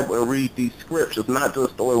Bible and read these scriptures, not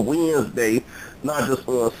just on Wednesday, not just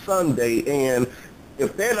on Sunday. And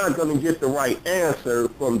if they're not going to get the right answer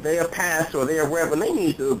from their pastor or their reverend, they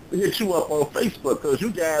need to hit you up on Facebook, because you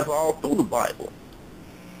guys are all through the Bible.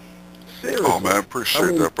 Seriously. Oh, man,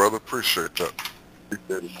 appreciate that, brother. Appreciate that.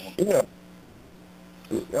 Yeah.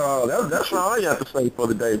 That's all I got to say for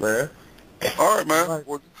the day, man. All right, man. All right.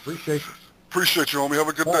 Well, Appreciate you. appreciate you, homie. Have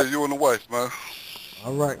a good Bye. day, you and the wife, man.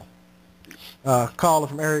 All right. Caller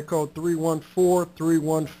from area code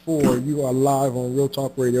 314-314. You are live on Real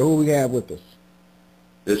Talk Radio. Who we have with us?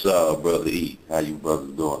 This Brother E. How you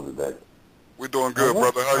brothers doing today? We're doing good,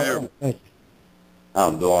 brother. How are you? Thank you.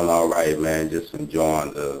 I'm doing all right, man. Just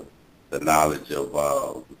enjoying the knowledge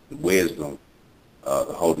of wisdom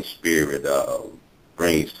the Holy Spirit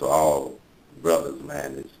brings to all brothers,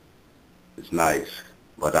 man. It's nice.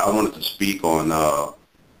 But I wanted to speak on the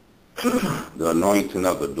anointing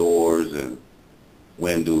of the doors and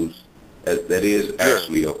windows. That is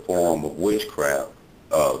actually a form of witchcraft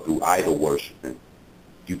through idol worshiping.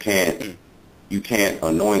 You can't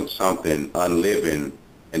anoint something unliving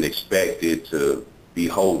and expect it to be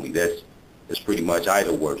holy. That's pretty much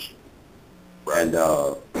idol worship. And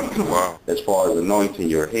Wow. as far as anointing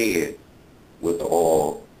your head with the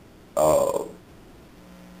oil,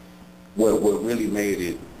 what really made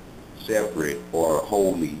it separate or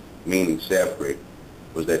holy, meaning separate,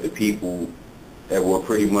 was that the people that were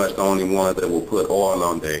pretty much the only ones that would put oil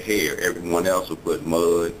on their hair. Everyone else would put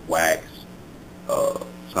mud, wax,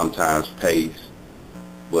 sometimes paste,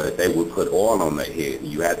 but they would put oil on their head. And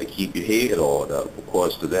you had to keep your head oiled up, of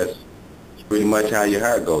course, because that's pretty much how your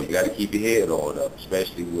hair goes. You got to keep your head oiled up,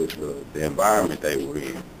 especially with the environment they were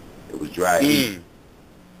in. It was dry heat.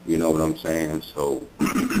 You know what I'm saying? So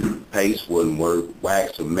paste wouldn't work.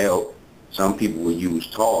 Wax would melt. Some people would use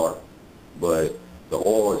tar, but the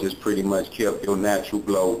oil just pretty much kept your natural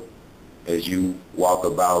glow as you walk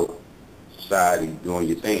about society doing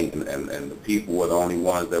your thing. And the people were the only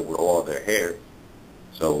ones that would oil their hair,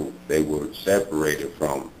 so they were separated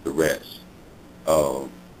from the rest.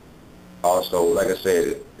 Also, like I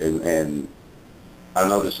said, and I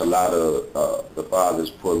noticed a lot of the fathers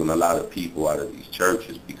pulling a lot of people out of these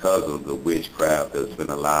churches because of the witchcraft that's been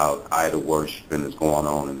allowed, idol worshiping that's going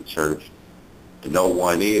on in the church. No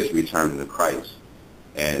one is returning to Christ.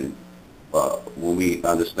 And when we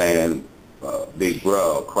understand Big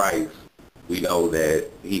Bro, Christ, we know that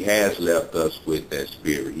he has left us with that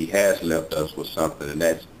spirit. He has left us with something, and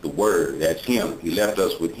that's the Word. That's him. He left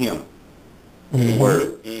us with him. The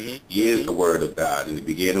Word. He is the Word of God. In the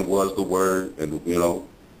beginning was the Word, and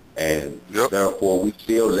therefore we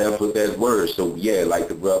still left with that Word. So yeah, like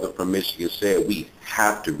the brother from Michigan said, we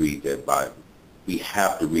have to read that Bible. We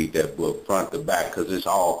have to read that book front to back, because it's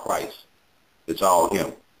all Christ. It's all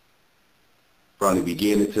him. From the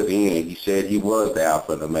beginning to the end, he said he was the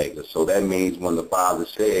Alpha and Omega. So that means when the Father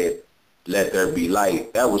said, let there be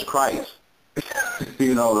light, that was Christ.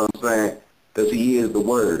 You know what I'm saying? Because he is the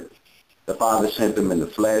Word. The Father sent him in the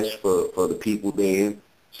flesh for the people then,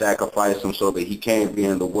 sacrificed him so that he can be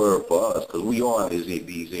in the Word for us, because we are in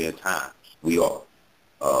these end times. We are.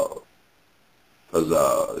 Because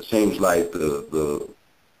it seems like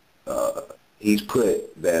he's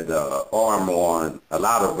put that armor on a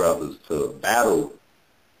lot of brothers to battle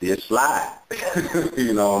this lie.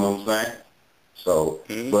 You know what I'm saying? So,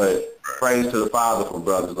 but praise to the Father for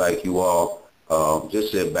brothers like you all.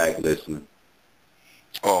 Just sit back listening.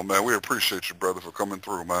 Oh, man, we appreciate you, brother, for coming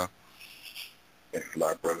through, man. Thanks a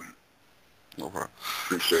lot, brother. No problem.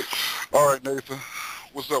 Appreciate you. All right, Nathan.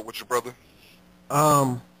 What's up with you, brother?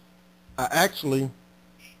 I actually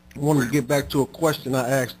wanted to get back to a question I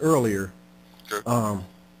asked earlier. Okay.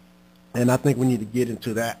 And I think we need to get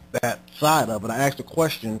into that side of it. I asked the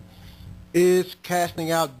question, is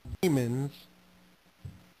casting out demons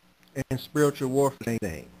and spiritual warfare the same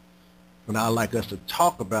thing? And I'd like us to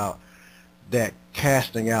talk about that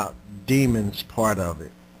casting out demons part of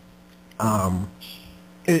it.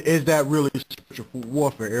 Is that really spiritual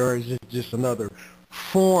warfare, or is it just another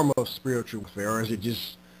form of spiritual warfare, or is it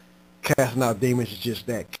just casting out demons is just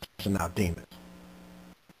that, casting out demons?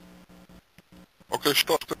 Okay,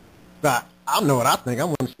 stop. But I know what I think. I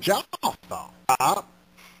want to y'all thought.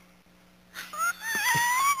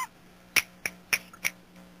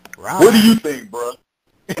 What do you think, bro?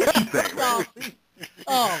 What you think, man?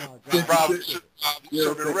 Oh my God! Rob should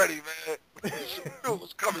have been ready, man. It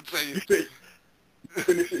was coming to you.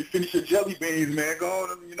 Finish your jelly beans, man. Go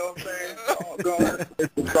on, you know what I'm saying? Go on.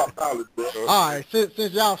 Stop college, bro. All right, since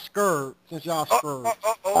y'all scared,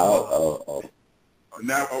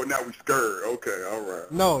 Now we scared. Okay, all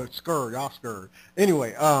right. No, it's scared. Y'all scared.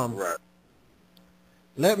 Anyway, Right.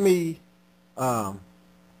 let me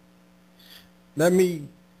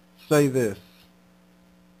say this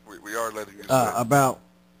We are letting you say. about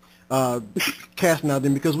casting out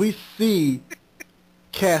demons, because we see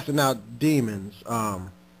casting out demons.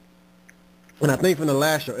 And I think from the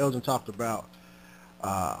last show, Elgin talked about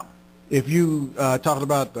if you talked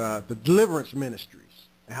about the deliverance ministries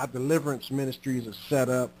and how deliverance ministries are set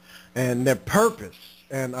up and their purpose.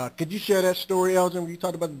 And could you share that story, Elgin, when you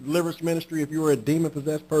talked about the deliverance ministry? If you were a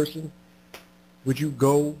demon-possessed person, would you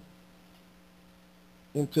go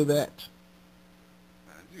into that?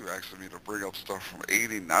 Man, you asking me to bring up stuff from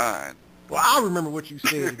 '89. Well, I remember what you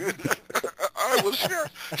said. All right, well,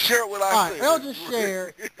 share what I said. All right, Elgin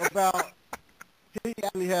shared about he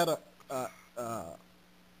actually had a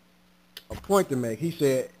point to make. He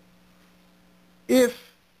said, if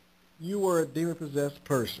you were a demon-possessed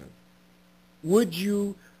person, would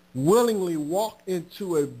you willingly walk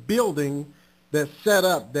into a building that's set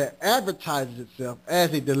up, that advertises itself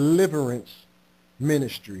as a deliverance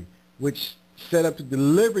ministry, which set up to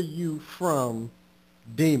deliver you from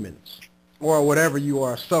demons or whatever you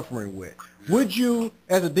are suffering with? Would you,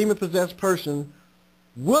 as a demon-possessed person,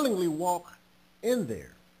 willingly walk in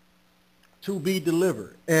there to be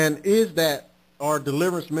delivered? And are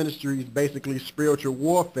deliverance ministries basically spiritual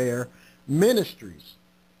warfare ministries?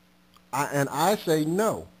 I say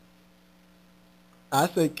no. I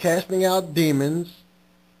say casting out demons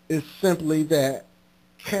is simply that,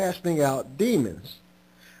 casting out demons.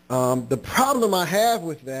 The problem I have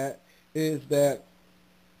with that is that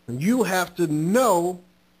you have to know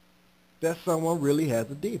that someone really has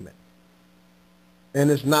a demon.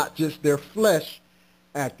 And it's not just their flesh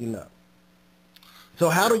acting up. So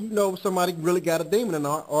how do you know if somebody really got a demon or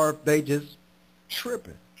not, or if they just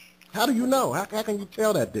tripping? How do you know? How can you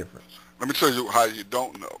tell that difference? Let me tell you how you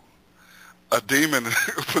don't know. A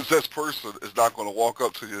demon-possessed person is not going to walk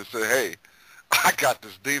up to you and say, hey, I got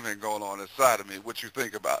this demon going on inside of me. What you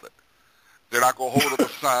think about it? They're not going to hold up a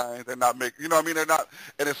sign. They're not making, they're not,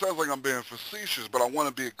 and it sounds like I'm being facetious, but I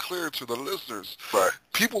want to be clear to the listeners. Right.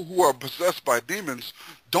 People who are possessed by demons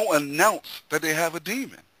don't announce that they have a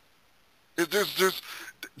demon.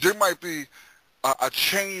 There might be a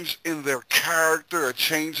change in their character, a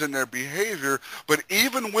change in their behavior, but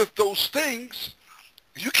even with those things,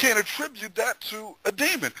 you can't attribute that to a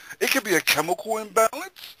demon. It could be a chemical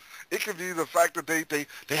imbalance. It could be the fact that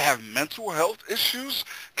they have mental health issues.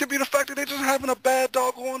 It could be the fact that they're just having a bad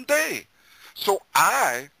doggone day. So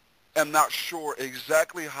I am not sure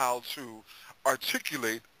exactly how to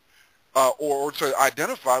articulate or to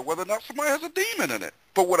identify whether or not somebody has a demon in it.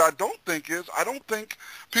 But what I don't think is, I don't think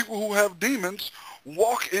people who have demons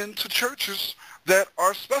walk into churches that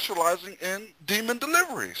are specializing in demon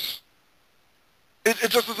deliveries. It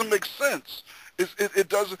just doesn't make sense. It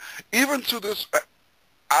doesn't, even to this,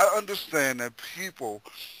 I understand that people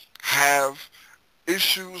have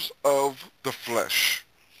issues of the flesh.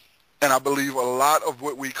 And I believe a lot of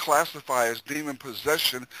what we classify as demon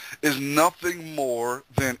possession is nothing more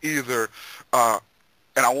than either,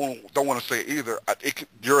 and I don't want to say either,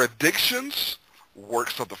 your addictions,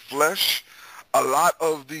 works of the flesh. A lot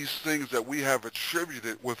of these things that we have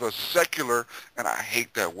attributed with a secular, and I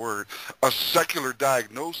hate that word, a secular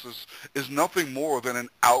diagnosis is nothing more than an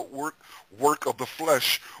outward work of the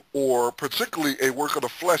flesh, or particularly a work of the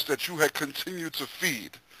flesh that you had continued to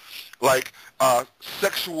feed. Like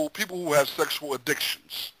people who have sexual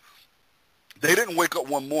addictions. They didn't wake up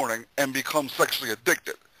one morning and become sexually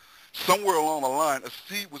addicted. Somewhere along the line, a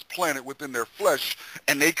seed was planted within their flesh,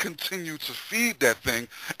 and they continued to feed that thing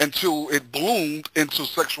until it bloomed into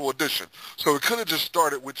sexual addiction. So it could have just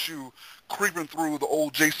started with you creeping through the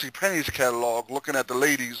old J.C. Penney's catalog, looking at the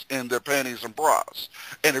ladies in their panties and bras.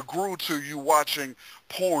 And it grew to you watching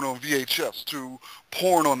porn on VHS, to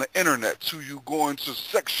porn on the internet, to you going to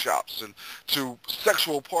sex shops and to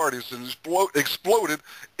sexual parties, and exploded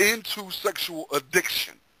into sexual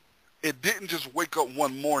addiction. It didn't just wake up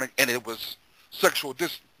one morning and it was sexual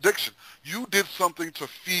addiction. You did something to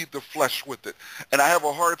feed the flesh with it. And I have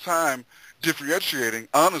a hard time differentiating,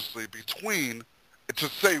 honestly, between, to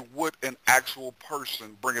say what an actual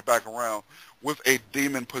person, bring it back around, with a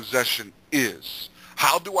demon possession is.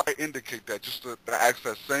 How do I indicate that? Just to ask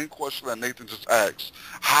that same question that Nathan just asked.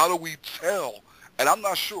 How do we tell? And I'm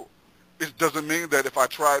not sure. It doesn't mean that if I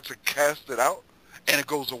try to cast it out and it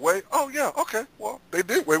goes away, oh yeah, okay, well,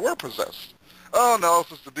 they were possessed. Oh no,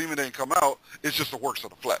 since the demon didn't come out, it's just the works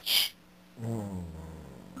of the flesh.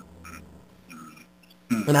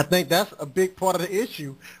 And I think that's a big part of the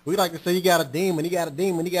issue. We like to say he got a demon, he got a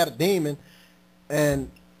demon, he got a demon,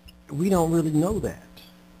 and we don't really know that.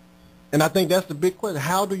 And I think that's the big question.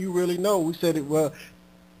 How do you really know? We said it, well,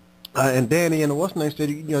 and Danny and what's name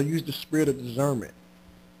said, use the spirit of discernment.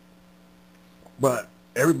 But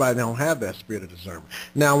everybody don't have that spirit of discernment.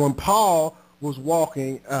 Now, when Paul was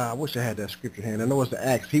walking, I wish I had that scripture hand. I know it's the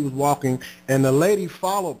Acts. He was walking, and the lady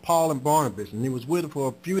followed Paul and Barnabas, and he was with them for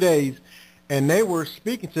a few days. and they were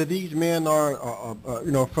speaking to these men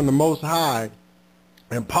from the Most High,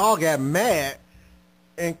 and Paul got mad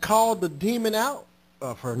and called the demon out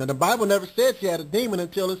of her. Now, the Bible never said she had a demon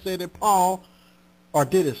until it said that Paul, or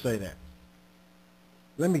did it say that?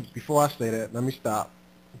 Before I say that, let me stop,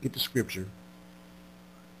 get the scripture.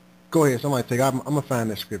 Go ahead, somebody take it. I'm going to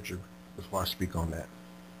find that scripture before I speak on that,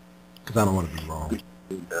 because I don't want to be wrong.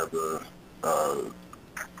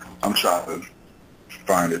 I'm trying to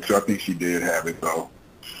find it too. I think she did have it though,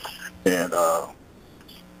 and I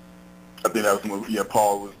think that was when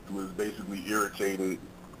Paul was basically irritated,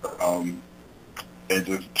 and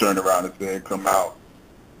just turned around and said, "Come out."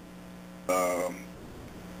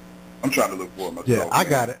 I'm trying to look for it myself. Yeah,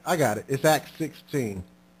 I got it. It's Acts 16.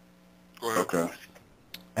 Go ahead. Okay.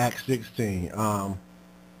 Acts 16.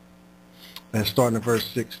 And starting at verse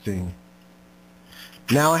 16.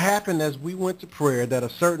 Now it happened as we went to prayer that a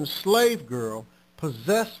certain slave girl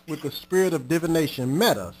possessed with the spirit of divination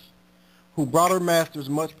met us, who brought her masters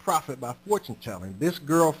much profit by fortune telling. This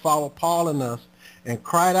girl followed Paul and us and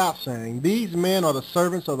cried out, saying, "These men are the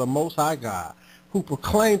servants of the Most High God, who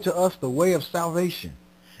proclaim to us the way of salvation."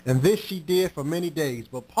 And this she did for many days.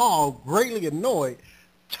 But Paul, greatly annoyed,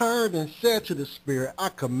 turned and said to the spirit, "I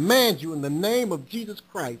command you in the name of Jesus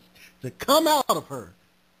Christ to come out of her."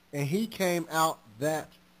 And he came out that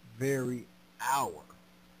very hour.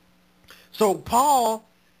 So Paul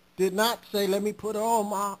did not say, "Let me put on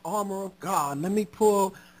my armor of God. Let me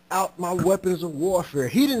pull out my weapons of warfare."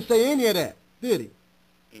 He didn't say any of that, did he?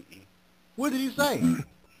 Mm-mm. What did he say?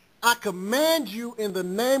 "I command you in the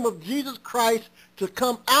name of Jesus Christ to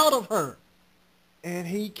come out of her." And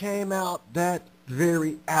he came out that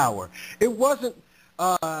very hour. It wasn't,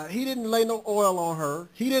 he didn't lay no oil on her.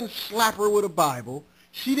 He didn't slap her with a Bible.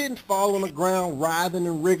 She didn't fall on the ground writhing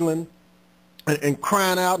and wriggling and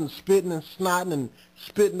crying out and spitting and snotting and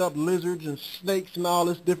spitting up lizards and snakes and all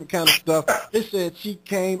this different kind of stuff. It said she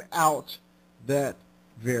came out that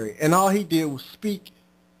very, and all he did was speak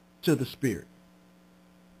to the spirit.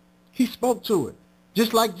 He spoke to it,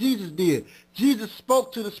 just like Jesus did. Jesus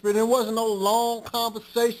spoke to the spirit. There wasn't no long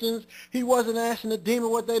conversations. He wasn't asking the demon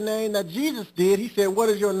what their name. Now, Jesus did. He said, "What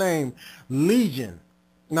is your name?" "Legion."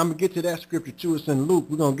 And I'm going to get to that scripture, too. It's in Luke.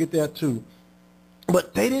 We're going to get that, too.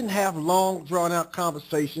 But they didn't have long, drawn-out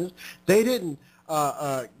conversations. They didn't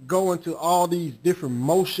go into all these different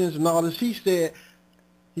motions and all this. He said,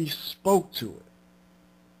 he spoke to it.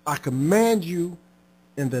 "I command you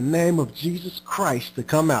in the name of Jesus Christ to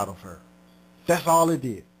come out of her." That's all it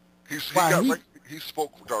did. He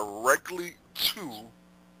spoke directly to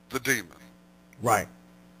the demon. Right.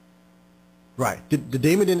 Right. The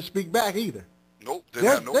demon didn't speak back either. Nope. Didn't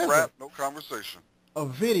have no rap, no conversation. A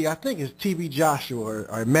video, I think it's TV Joshua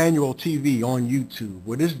or Emmanuel TV on YouTube,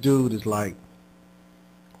 where this dude is like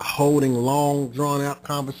holding long, drawn-out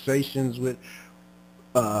conversations with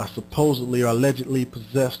supposedly or allegedly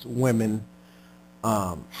possessed women.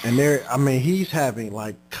 And he's having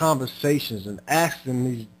like conversations and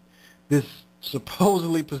asking this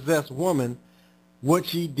supposedly possessed woman what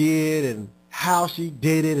she did and how she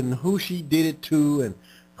did it and who she did it to and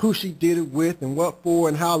who she did it with and what for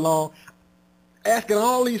and how long, asking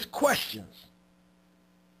all these questions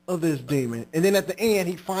of this demon. And then at the end,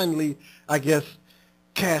 he finally, I guess,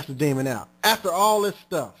 cast the demon out. After all this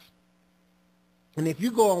stuff. And if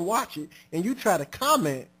you go and watch it and you try to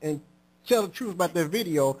comment and tell the truth about that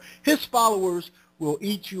video, his followers will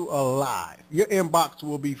eat you alive. Your inbox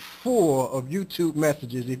will be full of YouTube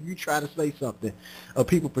messages if you try to say something of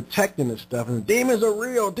people protecting this stuff. And demons are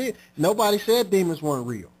real. Nobody said demons weren't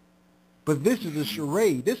real. But this is a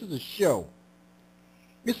charade. This is a show.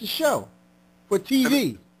 It's a show for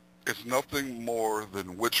TV. It's nothing more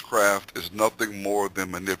than witchcraft. It's nothing more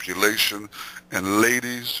than manipulation. And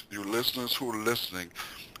ladies, you listeners who are listening,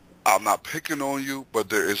 I'm not picking on you, but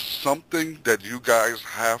there is something that you guys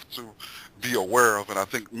have to be aware of, and I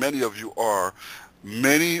think many of you are.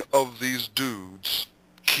 Many of these dudes,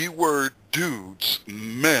 keyword dudes,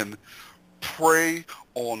 men, prey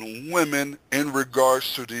on women in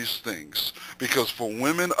regards to these things. Because for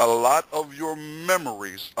women, a lot of your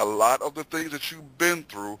memories, a lot of the things that you've been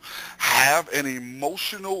through have an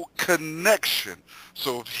emotional connection.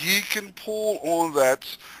 So if he can pull on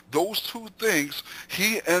those two things,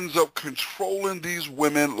 he ends up controlling these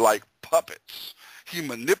women like puppets. He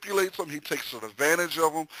manipulates them, he takes advantage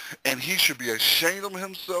of them, and he should be ashamed of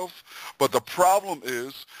himself. But the problem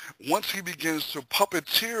is, once he begins to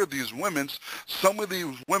puppeteer these women, some of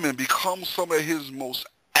these women become some of his most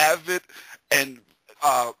avid and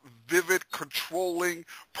vivid, controlling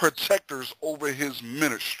protectors over his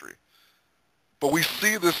ministry. But we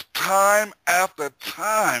see this time after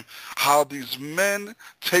time, how these men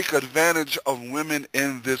take advantage of women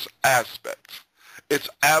in this aspect. It's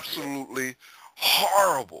absolutely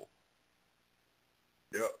horrible.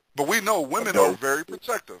 Yeah. But we know women are very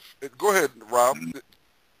protective. Go ahead, Rob.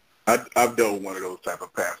 I've dealt with one of those type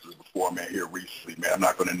of pastors before, man, here recently, man. I'm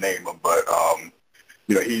not going to name him, but,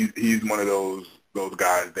 you know, he's one of those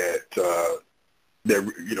guys that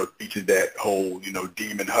you know, teaches that whole, you know,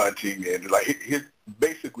 demon hunting, and like his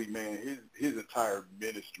basically, man, his entire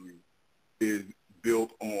ministry is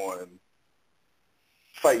built on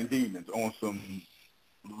fighting demons, on some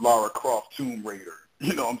Lara Croft Tomb Raider.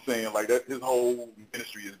 You know what I'm saying? Like that, his whole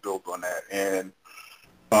ministry is built on that. And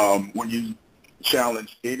when you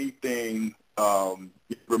challenge anything,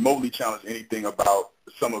 remotely challenge anything about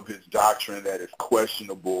some of his doctrine that is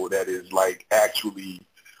questionable, that is like actually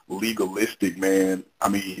legalistic, man, I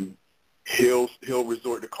mean, he'll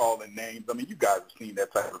resort to calling names. I mean, you guys have seen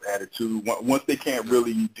that type of attitude. Once they can't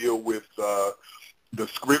really deal with the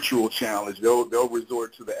scriptural challenge, they'll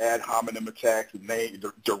resort to the ad hominem attacks,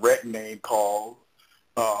 the direct name calls,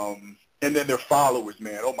 and then their followers,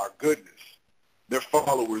 man. Oh my goodness, their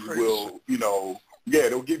followers will, you know,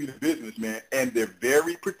 they'll give you the business, man, and they're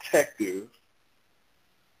very protective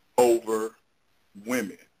over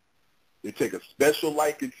women. They take a special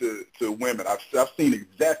liking to women. I've seen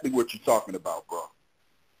exactly what you're talking about, bro.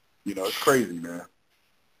 You know, it's crazy, man.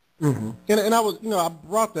 Mm-hmm. And I was, you know, I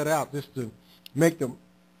brought that out just to make the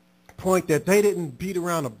point that they didn't beat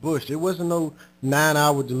around the bush. It wasn't no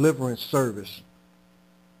 9-hour deliverance service.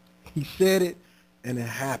 He said it, and it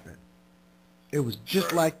happened. It was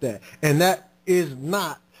just like that. And that is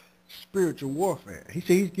not spiritual warfare. He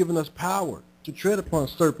said he's given us power to tread upon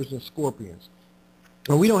serpents and scorpions.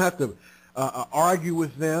 And we don't have to argue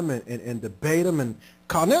with them and debate them and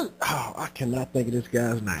call them. Oh, I cannot think of this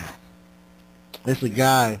guy's name. It's a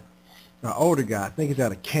guy, an older guy. I think he's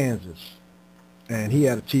out of Kansas. And he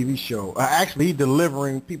had a TV show. Actually, he's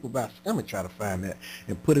delivering people back. I'm going to try to find that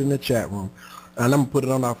and put it in the chat room. And I'm going to put it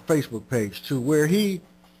on our Facebook page, too, where he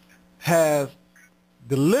has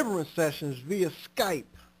deliverance sessions via Skype.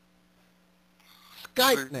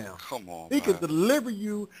 Skype now. Come on, he can deliver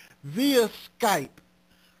you via Skype.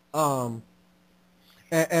 And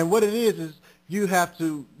what it is you have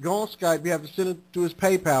to go on Skype. You have to send it to his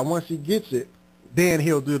PayPal. Once he gets it, then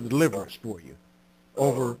he'll do the deliverance for you.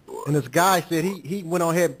 And this guy said he went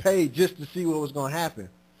on ahead and paid just to see what was going to happen.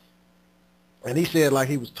 And he said, like,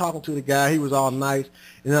 he was talking to the guy. He was all nice.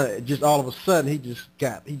 And just all of a sudden, he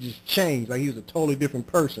just changed. Like, he was a totally different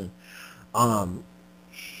person. And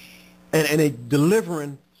they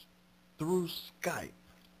delivering through Skype.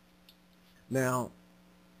 Now,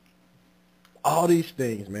 all these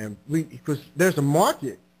things, man, because there's a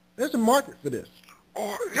market. There's a market for this.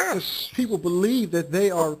 Oh, yes. People believe that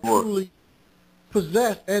they are truly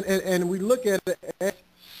possessed, and we look at it as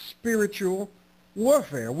spiritual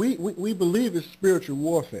warfare. We believe it's spiritual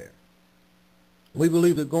warfare. We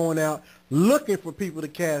believe that going out looking for people to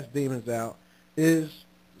cast demons out is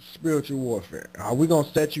spiritual warfare. We're going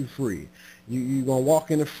to set you free. You're going to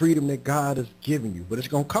walk in the freedom that God has given you, but it's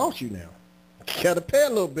going to cost you now. You got to pay a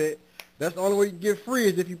little bit. That's the only way you can get free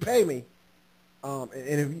is if you pay me.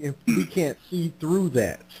 And if we can't see through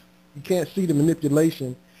that, you can't see the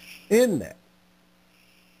manipulation in that.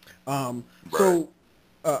 So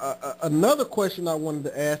another question I wanted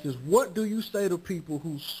to ask is, what do you say to people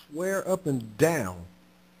who swear up and down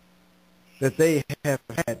that they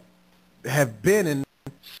have been in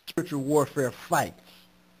spiritual warfare fights,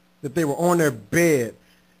 that they were on their bed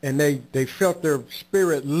and they felt their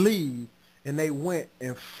spirit leave and they went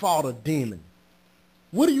and fought a demon?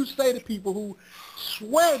 What do you say to people who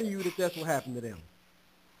swear to you that that's what happened to them?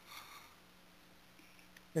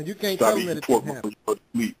 And you can't tell them that it didn't happen.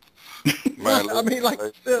 Man, I mean, like,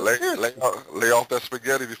 lay off that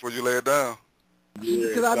spaghetti before you lay it down. Yeah,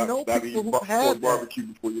 because I know people who had barbecue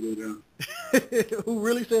before you lay down. who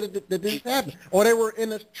really said that didn't happen. Or they were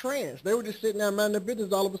in a trance. They were just sitting there minding their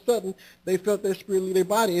business. All of a sudden, they felt their spirit leave their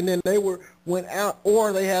body, and then they went out,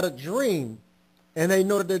 or they had a dream, and they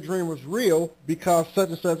know that their dream was real because such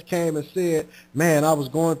and such came and said, man, I was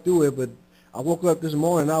going through it, but I woke up this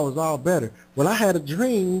morning and I was all better. Well, I had a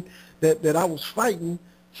dream that I was fighting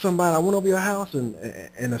somebody. I went over your house and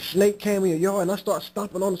a snake came in your yard, and I started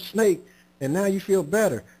stomping on the snake, and now you feel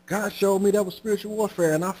better. God showed me that was spiritual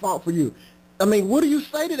warfare, and I fought for you. I mean, what do you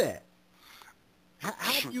say to that?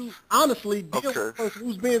 How do you honestly deal with a person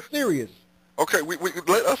who's being serious? Okay, we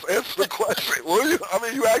let us answer the question. Will you? I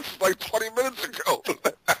mean, you asked like 20 minutes ago.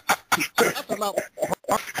 I'm talking about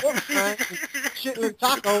man. Chitlin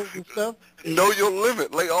tacos and stuff. Know your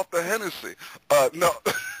limit. Lay off the Hennessy. No.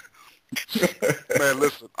 Man,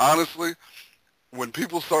 listen, honestly, when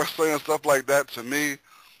people start saying stuff like that to me,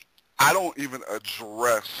 I don't even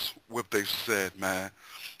address what they said, man,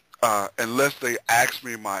 unless they ask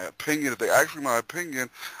me my opinion. If they ask me my opinion,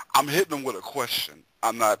 I'm hitting them with a question.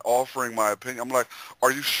 I'm not offering my opinion. I'm like,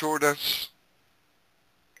 are you sure that's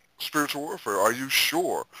spiritual warfare? Are you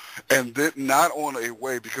sure? And then not on a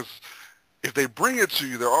way, because if they bring it to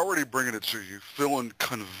you, they're already bringing it to you feeling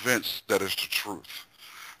convinced that it's the truth.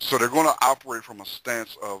 So they're going to operate from a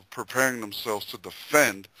stance of preparing themselves to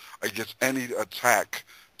defend against any attack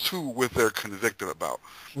to what they're convicted about.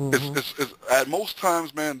 Mm-hmm. It's at most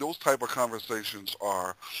times, man, those type of conversations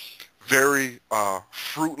are very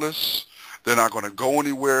fruitless. They're not going to go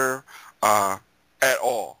anywhere at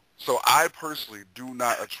all. So I personally do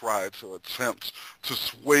not try to attempt to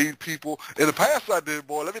sway people. In the past I did,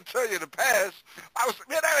 boy. Let me tell you, in the past, I was,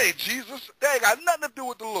 man, that ain't Jesus. That ain't got nothing to do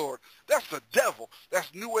with the Lord. That's the devil.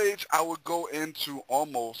 That's New Age. I would go into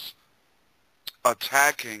almost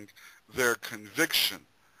attacking their conviction.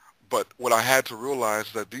 But what I had to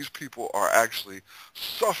realize that these people are actually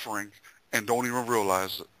suffering and don't even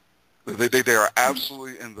realize it. They are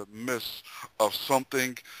absolutely in the midst of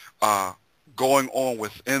something going on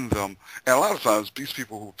within them. And a lot of times these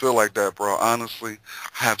people who feel like that, bro, honestly,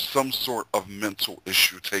 have some sort of mental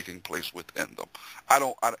issue taking place within them.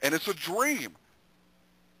 And it's a dream.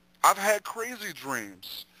 I've had crazy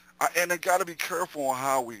dreams. And I got to be careful on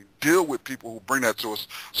how we deal with people who bring that to us.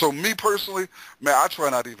 So me personally, man, I try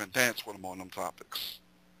not to even dance with them on them topics.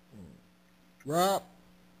 Rob?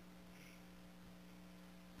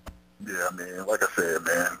 Yeah, man. Like I said,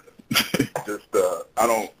 man, just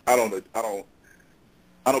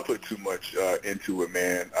I don't put too much into it,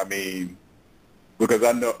 man. I mean, because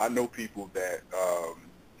I know people that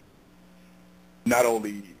not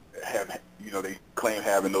only have, they claim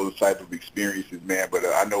having those type of experiences, man, but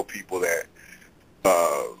I know people that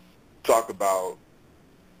talk about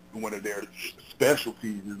one of their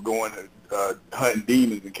specialties is going to hunting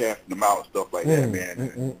demons and casting them out and stuff like that,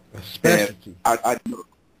 man. A specialty. And I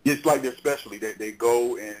it's like their specialty. They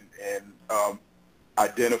go and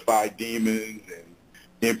identify demons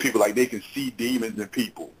and people, like they can see demons in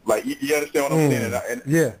people. Like you understand what I'm saying? And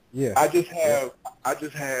yeah. I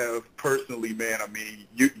just have personally, man. I mean,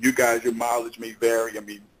 you guys, your mileage may vary. I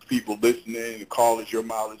mean, people listening, the callers, your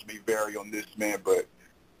mileage may vary on this, man. But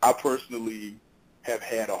I personally have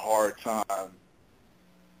had a hard time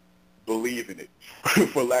believing it,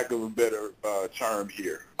 for lack of a better term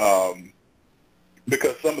here,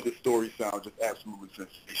 because some of the stories sound just absolutely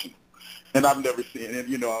sensational. And I've never seen, and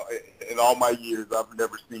in all my years, I've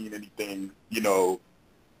never seen anything,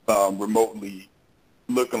 remotely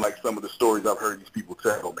looking like some of the stories I've heard these people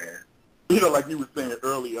tell, man. Like you were saying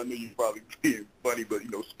earlier, I know you probably being funny, but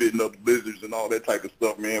spitting up lizards and all that type of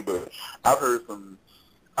stuff, man. But I've heard some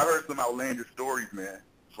outlandish stories, man,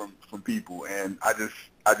 from people, and I just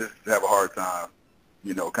have a hard time,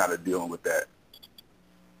 kind of dealing with that.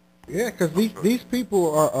 Yeah, because these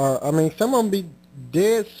people are, I mean, some of them be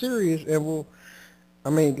dead serious and will, I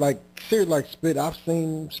mean, like, serious, like spit. I've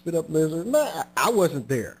seen spit up lizards. No, I wasn't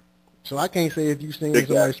there, so I can't say if you've seen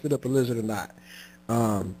somebody spit up a lizard or not.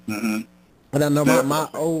 And I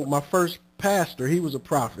know my first pastor, he was a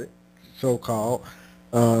prophet, so-called,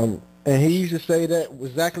 and he used to say that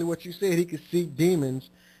exactly what you said. He could see demons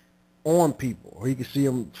on people, or he could see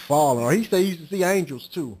them falling, or he said he used to see angels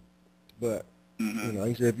too, but.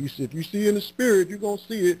 He said if you see in the spirit, you're gonna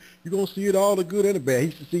see it. You're gonna see it, all the good and the bad. He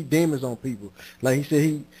used to see demons on people. Like he said,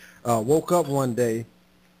 he woke up one day.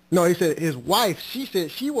 No, he said his wife. She said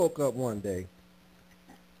she woke up one day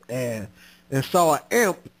and saw an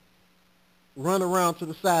imp run around to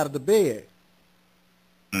the side of the bed,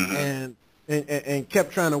 and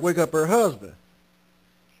kept trying to wake up her husband.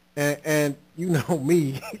 And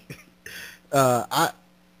me,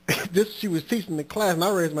 she was teaching the class, and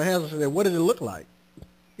I raised my hands and said, "What did it look like?"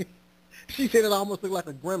 She said it almost looked like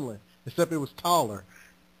a gremlin, except it was taller.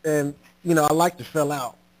 And I like to fell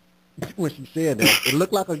out when she said that. It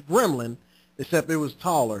looked like a gremlin, except it was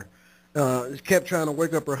taller. It kept trying to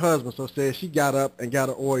wake up her husband, so said she got up and got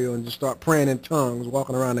her oil and just started praying in tongues,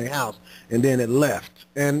 walking around their house, and then it left.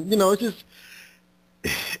 And it's just,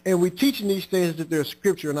 and we're teaching these things that they're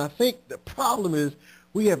scripture, and I think the problem is,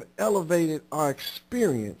 we have elevated our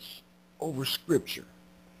experience over Scripture.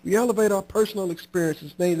 We elevate our personal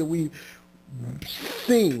experiences, things that we've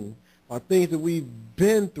seen, or things that we've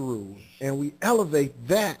been through, and we elevate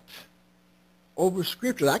that over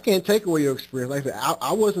Scripture. I can't take away your experience. Like I said,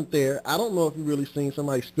 I wasn't there. I don't know if you really seen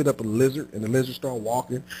somebody spit up a lizard and the lizard start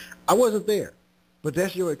walking. I wasn't there. But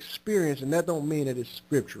that's your experience, and that don't mean that it's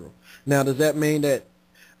scriptural. Now, does that mean that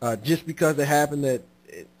just because it happened that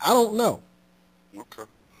I don't know. Okay.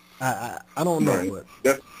 I don't know.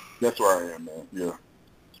 But That's where I am, man. Yeah.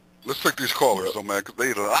 Let's take these callers, though, man, because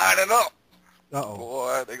they lining up. Uh-oh.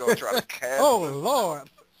 Boy, they going to try to cast Oh, Lord.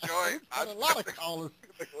 joint. A lot of callers.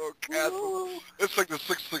 They going to cast us. Let's take the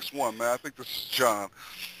 661, man. I think this is John.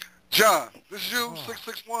 John, this is you,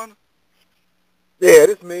 661? Yeah,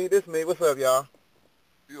 this me. What's up, y'all?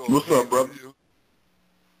 What's up, brother?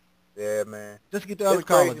 Yeah, man. Just get the other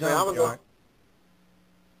caller, John.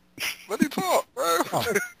 Let me talk, man.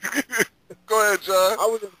 Oh. Go ahead, John. I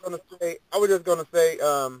was just gonna say,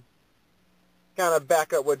 kind of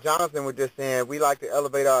back up what Jonathan was just saying. We like to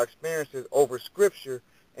elevate our experiences over Scripture,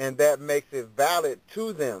 and that makes it valid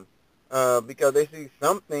to them because they see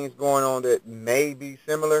some things going on that may be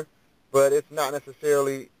similar, but it's not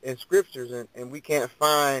necessarily in Scriptures, and we can't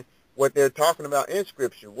find what they're talking about in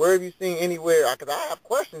Scripture. Where have you seen anywhere? Because I have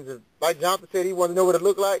questions. Like Jonathan said, he wanted to know what it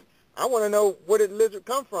looked like. I want to know where did lizard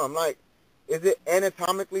come from? Like, is it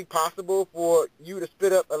anatomically possible for you to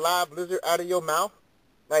spit up a live lizard out of your mouth?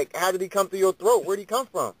 Like, how did he come through your throat? Where did he come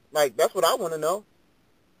from? Like, that's what I want to know.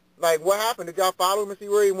 Like, what happened? Did y'all follow him and see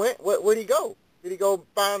where he went? Where'd he go? Did he go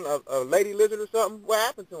find a lady lizard or something? What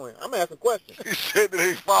happened to him? I'm asking questions. He said that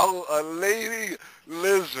he followed a lady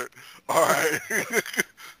lizard. All right.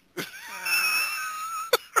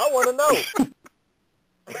 I want to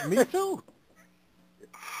know. Me too.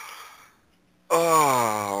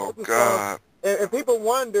 Oh, God. And people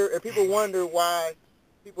wonder why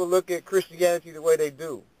people look at Christianity the way they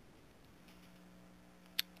do.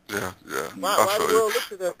 Yeah. Why the world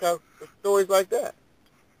looks at that kind of stories like that?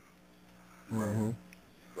 Mm-hmm.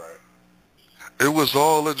 Right. It was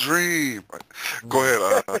all a dream. Go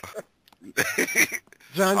ahead.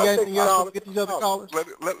 John, you got anything else to get these other callers?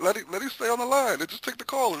 Let it stay on the line. Just take the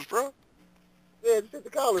callers, bro. Yeah, just take the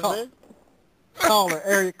callers, man. Caller,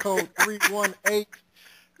 area code 318.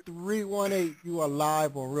 You are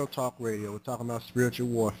live on Real Talk Radio. We're talking about spiritual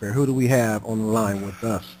warfare. Who do we have on the line with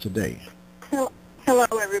us today? Hello,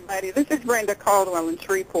 everybody. This is Brenda Caldwell in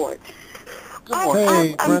Shreveport. Good morning.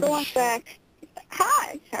 Hey, I'm going back.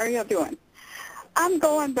 Hi, how are you doing? I'm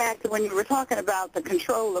going back to when you were talking about the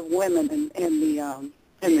control of women in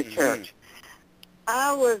the church.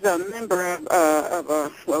 I was a member of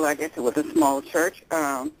I guess it was a small church.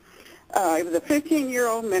 It was a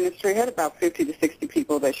 15-year-old ministry. It had about 50 to 60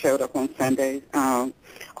 people that showed up on Sundays.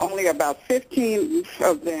 Only about 15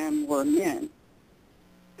 of them were men,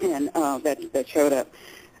 and that showed up.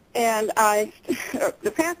 And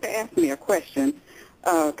the pastor asked me a question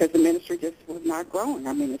because the ministry just was not growing.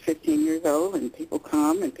 I mean, it's 15 years old, and people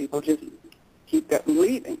come, and people just keep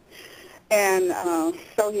leaving. And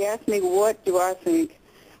so he asked me, what do I think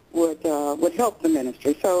would help the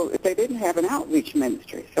ministry? So they didn't have an outreach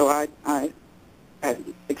ministry. So I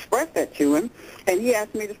expressed that to him, and he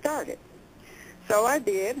asked me to start it. So I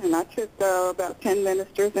did, and I took about 10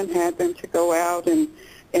 ministers and had them to go out and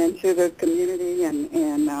into the community, and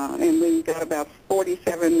we got about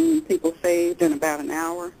 47 people saved in about an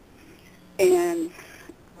hour. And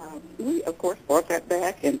we, of course, brought that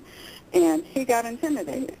back, and he got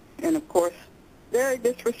intimidated. And, of course, very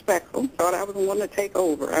disrespectful, thought I was the one to take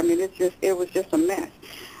over. I mean, it was just a mess.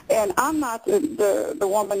 And I'm not the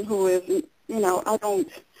woman who is,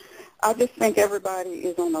 I just think everybody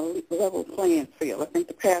is on a level playing field. I think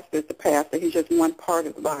the pastor is the pastor. He's just one part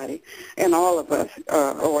of the body, and all of us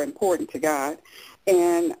are important to God.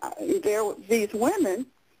 And these women,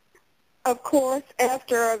 of course,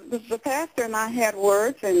 after the pastor and I had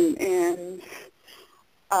words, and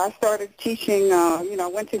I started teaching, I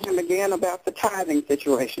went to him again about the tithing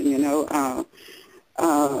situation,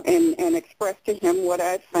 and expressed to him what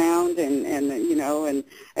I'd found, and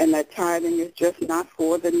that tithing is just not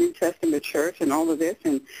for the New Testament church and all of this.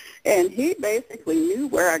 And he basically knew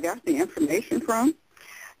where I got the information from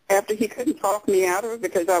after he couldn't talk me out of it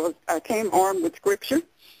because I came armed with Scripture.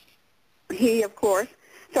 He, of course,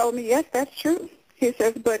 told me, yes, that's true. He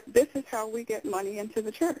says, but this is how we get money into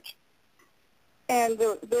the church. And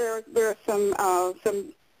there are some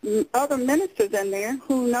other ministers in there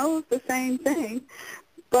who knows the same thing,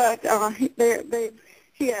 but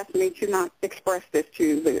he asked me to not express this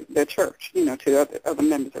to the church, to other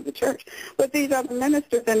members of the church. But these other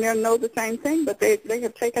ministers in there know the same thing, but they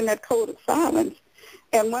have taken that code of silence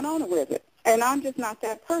and went on with it. And I'm just not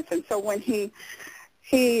that person. So when he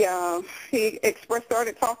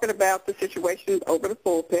started talking about the situation over the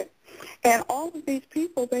pulpit, and all of these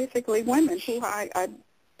people, basically women who I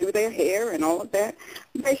do their hair and all of that,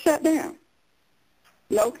 they shut down.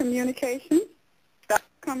 No communication. Stop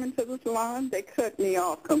coming to the salon. They cut me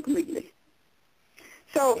off completely.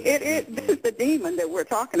 So this is the demon that we're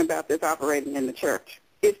talking about that's operating in the church.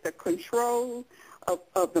 It's the control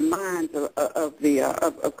of the minds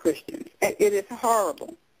of Christians. It is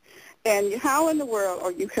horrible. And how in the world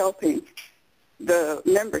are you helping the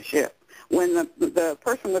membership when the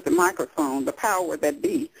person with the microphone, the power that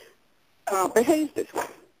be, behaves this way?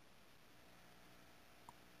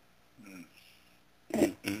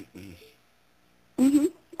 Mm-hmm.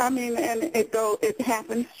 I mean, and it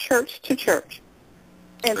happens church to church.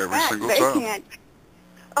 In Every fact, single they time. can't.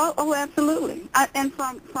 Oh, absolutely. And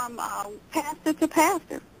from pastor to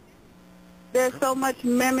pastor, there's so much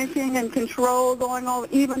mimicking and control going on,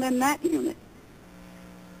 even in that unit.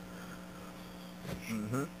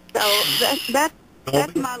 Mm-hmm. So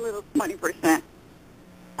that's my little 20%.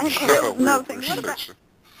 Another thing. What about?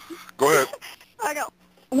 Go ahead. I got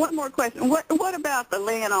one more question. What about the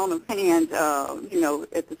laying on of hands,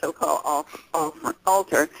 at the so-called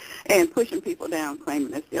altar and pushing people down,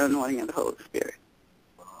 claiming it's the anointing of the Holy Spirit?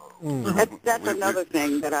 That's another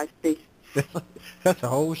thing that I see. That's a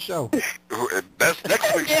whole show. That's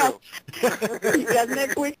next week's show. That's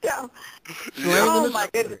next week's show. Yeah. Oh, my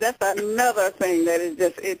goodness. That's another thing that is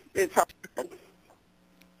just, it's hard.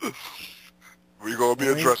 We're going to be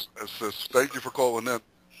addressing this, sis. Thank you for calling in.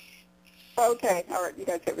 Okay. All right. You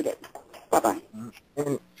guys have a good day. Bye-bye.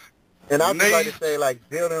 And I would like to say, like,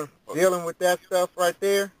 dealing with that stuff right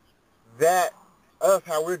there, that us,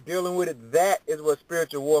 how we're dealing with it, that is what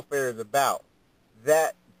spiritual warfare is about.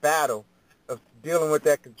 That battle of dealing with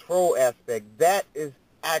that control aspect, that is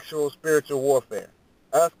actual spiritual warfare.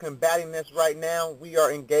 Us combating this right now, we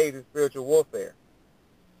are engaged in spiritual warfare.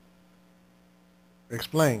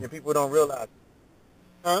 Explain. And people don't realize it.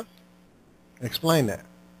 Huh? Explain that.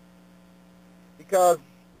 Because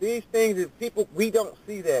these things, is people, we don't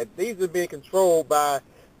see that. These are being controlled by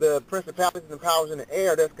the principalities and powers in the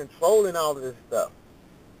air that's controlling all of this stuff.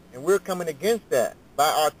 And we're coming against that by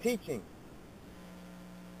our teaching.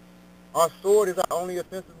 Our sword is our only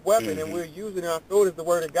offensive weapon, and we're using our sword as the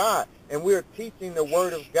Word of God. And we're teaching the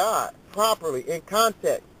Word of God properly, in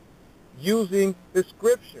context, using the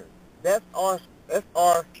Scripture. That's our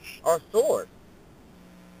sword.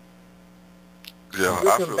 Yeah,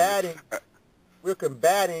 we're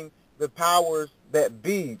combating the powers that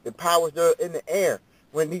be, the powers that are in the air.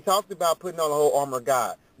 When he talked about putting on the whole armor of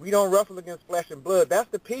God, we don't wrestle against flesh and blood. That's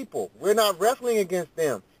the people. We're not wrestling against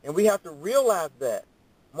them, and we have to realize that.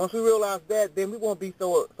 Once we realize that, then we won't be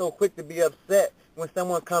so quick to be upset when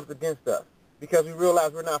someone comes against us, because we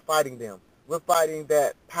realize we're not fighting them. We're fighting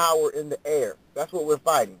that power in the air. That's what we're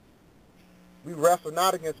fighting. We wrestle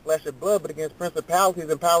not against flesh and blood, but against principalities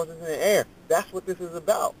and powers in the air. That's what this is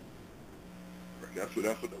about. That's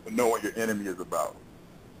what knowing your enemy is about.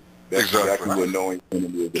 That's Exactly what knowing your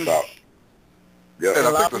enemy is about. Yeah. And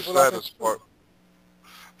I think the saddest part,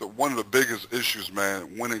 one of the biggest issues,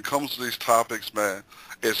 man, when it comes to these topics, man,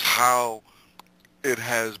 is how it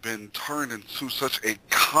has been turned into such a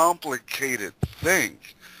complicated thing.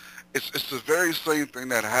 It's the very same thing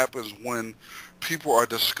that happens when people are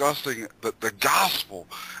discussing the gospel.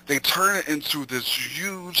 They turn it into this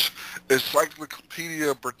huge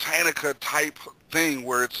Encyclopedia Britannica type thing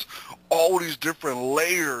where it's all these different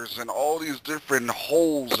layers and all these different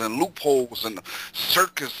holes and loopholes and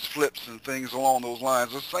circus flips and things along those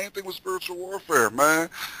lines. The same thing with spiritual warfare, man.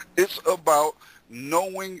 It's about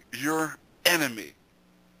knowing your enemy.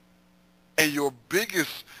 And your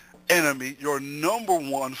biggest enemy, your number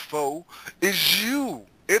one foe, is you.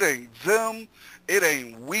 It ain't them. It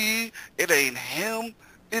ain't we. It ain't him.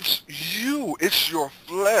 It's you. It's your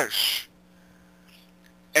flesh.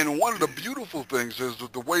 And one of the beautiful things is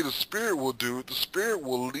that the way the Spirit will do it, the Spirit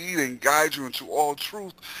will lead and guide you into all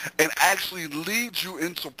truth and actually lead you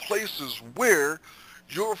into places where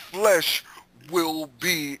your flesh will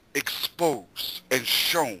be exposed and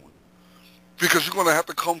shown. Because you're going to have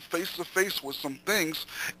to come face to face with some things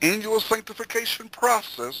in your sanctification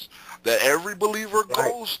process that every believer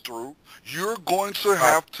goes through. You're going to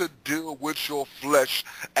have to deal with your flesh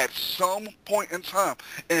at some point in time.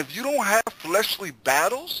 And if you don't have fleshly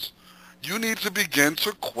battles, you need to begin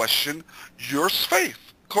to question your faith,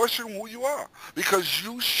 question who you are, because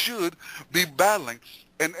you should be battling.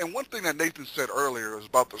 And one thing that Nathan said earlier is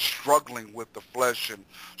about the struggling with the flesh and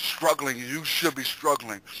struggling. You should be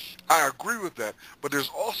struggling. I agree with that. But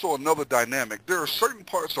there's also another dynamic. There are certain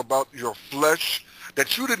parts about your flesh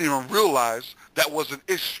that you didn't even realize that was an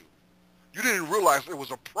issue. You didn't realize it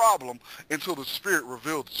was a problem until the Spirit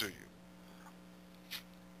revealed it to you.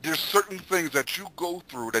 there's certain things that you go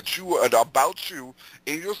through that you about you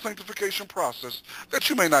in your sanctification process that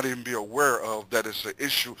you may not even be aware of that it's an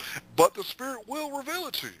issue, but the Spirit will reveal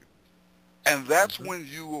it to you. And that's when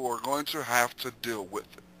you are going to have to deal with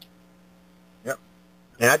it. Yep.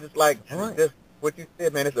 And I just like just what you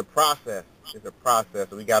said, man. It's a process. It's a process,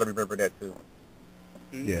 and we got to remember that too.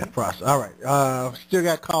 Yeah, process. All right. Still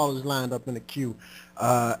got callers lined up in the queue.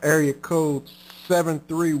 Area code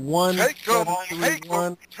 731.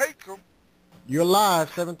 Take them. You're live,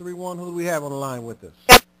 731. Who do we have on the line with us?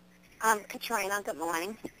 Katrina. Good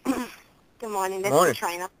morning. Good morning. This Morning. is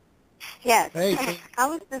Katrina. Yes. Hey. I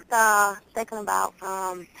was just thinking about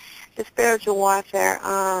the spiritual warfare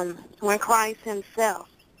when Christ himself,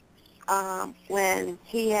 when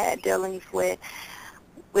he had dealings with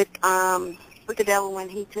the devil, when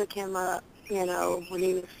he took him up, when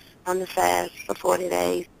he was on the fast for 40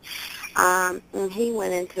 days. And he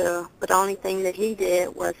went into, but the only thing that he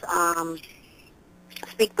did was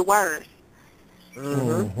speak the word.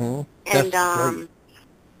 Mm-hmm. And,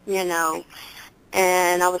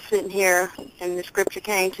 and I was sitting here, and the scripture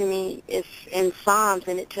came to me. It's in Psalms,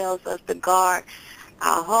 and it tells us to guard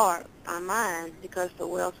our heart, our mind, because the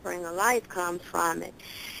wellspring of life comes from it.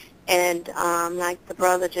 And like the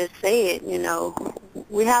brother just said,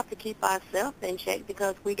 we have to keep ourselves in check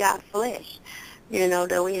because we got flesh,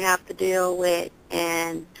 that we have to deal with.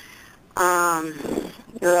 And I'm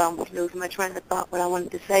losing my train of thought what I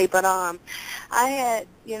wanted to say. But I had,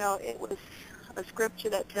 it was a scripture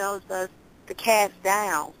that tells us to cast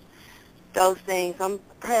down those things. I'm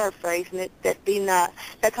paraphrasing it,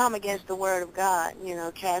 that come against the word of God,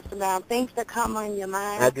 cast them down. Things that come on your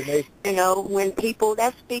mind, when people,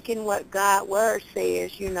 that's speaking what God's word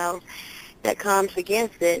says, that comes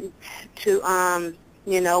against it, to,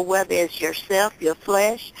 whether it's yourself, your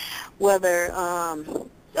flesh, whether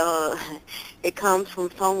it comes from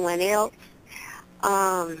someone else.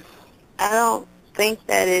 I don't think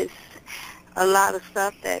that it's a lot of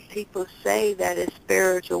stuff that people say that is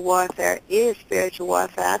spiritual warfare is spiritual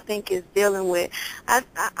warfare. I think it's dealing with, I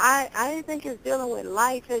think it's dealing with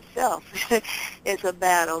life itself. It's a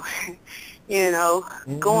battle,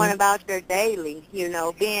 going about your daily,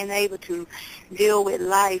 being able to deal with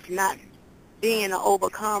life, not being an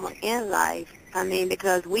overcomer in life. I mean,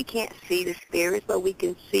 because we can't see the spirits, but we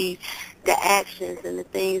can see the actions and the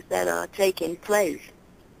things that are taking place.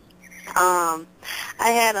 I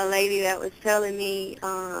had a lady that was telling me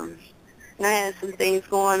I had some things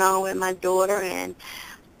going on with my daughter, and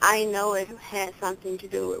I know it had something to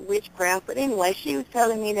do with witchcraft. But anyway, she was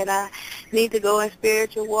telling me that I need to go in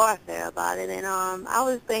spiritual warfare about it. And I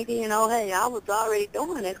was thinking, hey, I was already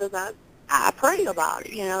doing it because I pray about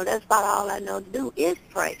it. That's about all I know to do is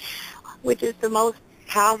pray, which is the most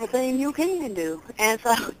powerful thing you can do. And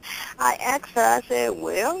so I asked her, I said,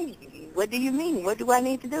 well, what do you mean? What do I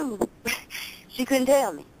need to do? She couldn't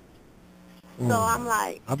tell me. So I'm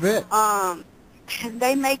like, I bet.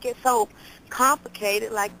 They make it so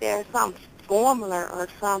complicated, like there's some formula or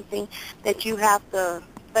something that you have to,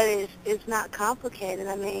 but it's not complicated.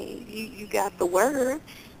 I mean, you got the word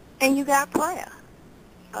and you got prayer.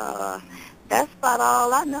 That's about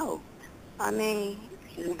all I know. I mean,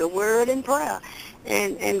 the word and prayer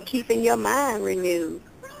and keeping your mind renewed.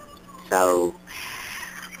 So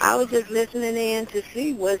I was just listening in to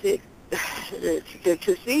see, was it,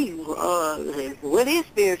 to see what is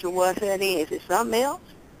spiritual warfare then? Is it something else?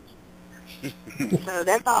 So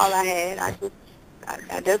that's all I had.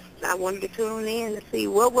 I wanted to tune in to see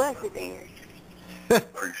what was it then.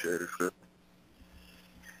 Appreciate it, sir.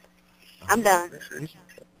 I'm done.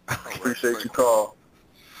 Appreciate your call.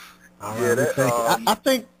 All Yeah, right, that, thank you. I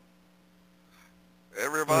think.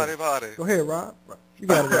 Everybody. Go ahead, Rob. You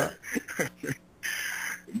got it, Rob.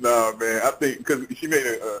 No, man, I think, because she made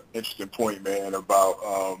an interesting point, man, about,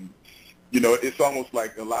 it's almost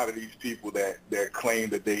like a lot of these people that claim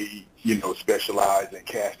that they, specialize in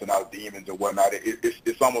casting out demons and whatnot,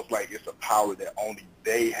 it's almost like it's a power that only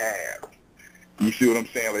they have. You see what I'm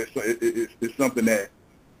saying? It's something that,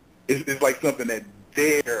 it's like something that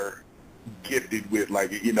they're gifted with,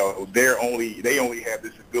 like, they only have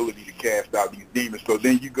this ability to cast out these demons. So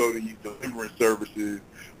then you go to these deliverance services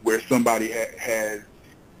where somebody has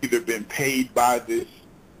either been paid by this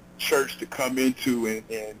church to come into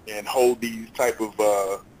and hold these type of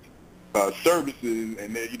services,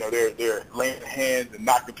 and then they're laying hands and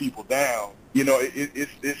knocking people down.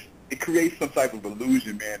 It creates some type of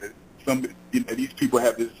illusion, man. That these people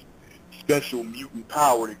have this special mutant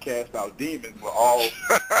power to cast out demons, but all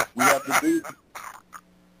we have to do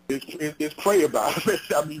is pray about it.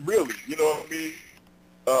 I mean, really, you know what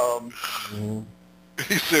I mean?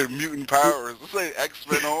 He said mutant powers. This ain't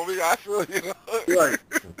X-Men, homie. I feel you know. Right.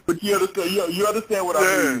 But you understand what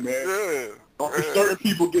I mean, man. Certain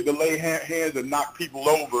people get to lay hands and knock people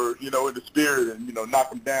over, you know, in the spirit, and you know,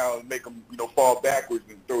 knock them down, make them, you know, fall backwards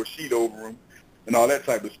and throw a sheet over them, and all that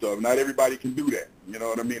type of stuff. Not everybody can do that. You know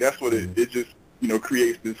what I mean? That's what it just, you know,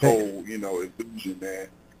 creates this whole, you know, illusion, man.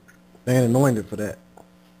 They ain't anointed for that.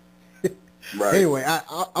 Right. Anyway,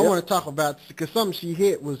 I want to talk about, because something she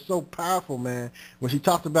hit was so powerful, man. When she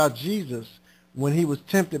talked about Jesus, when he was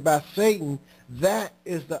tempted by Satan, that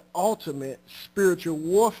is the ultimate spiritual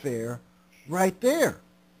warfare right there.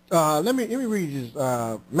 Let me read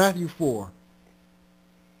this, Matthew 4.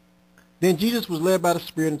 Then Jesus was led by the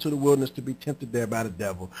Spirit into the wilderness to be tempted there by the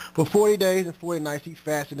devil. For 40 days and 40 nights he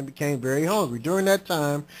fasted and became very hungry. During that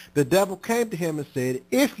time, the devil came to him and said,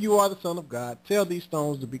 "If you are the Son of God, tell these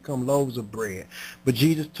stones to become loaves of bread." But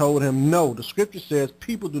Jesus told him, "No, the scripture says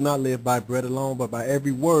people do not live by bread alone, but by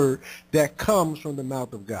every word that comes from the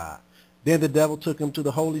mouth of God." Then the devil took him to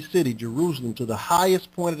the holy city, Jerusalem, to the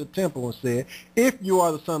highest point of the temple, and said, "If you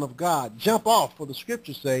are the Son of God, jump off, for the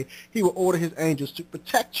scriptures say he will order his angels to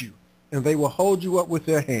protect you, and they will hold you up with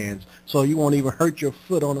their hands, so you won't even hurt your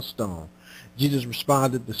foot on a stone." Jesus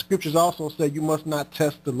responded, "The scriptures also say you must not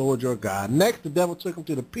test the Lord your God." Next, the devil took him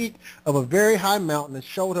to the peak of a very high mountain and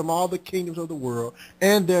showed him all the kingdoms of the world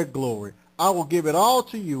and their glory. "I will give it all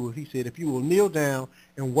to you," he said, "if you will kneel down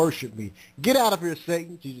and worship me." "Get out of here,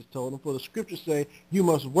 Satan," Jesus told him, "for the scriptures say you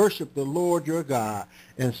must worship the Lord your God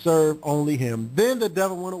and serve only him." Then the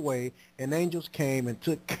devil went away, and angels came and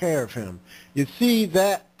took care of him. You see,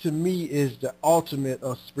 that to me is the ultimate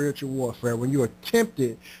of spiritual warfare, when you are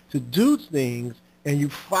tempted to do things and you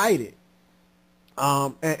fight it.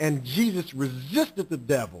 And Jesus resisted the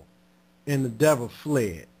devil, and the devil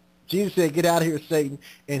fled. Jesus said, "Get out of here, Satan,"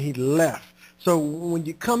 and he left. So when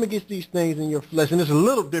you come against these things in your flesh, and it's a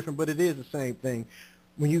little different, but it is the same thing,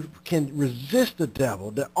 when you can resist the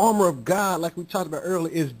devil, the armor of God, like we talked about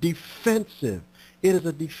earlier, is defensive. It is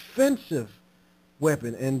a defensive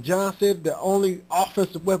weapon. And John said the only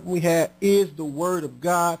offensive weapon we have is the word of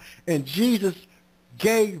God, and Jesus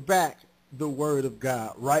gave back the word of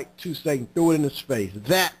God right to Satan, threw it in his face.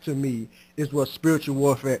 That, to me, is what spiritual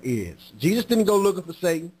warfare is. Jesus didn't go looking for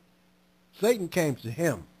Satan. Satan came to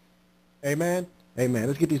him. Amen? Amen.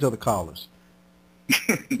 Let's get these other callers.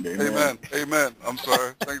 Amen. Amen. I'm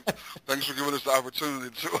sorry. Thanks for giving us the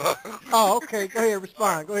opportunity to. Oh, okay. Go ahead,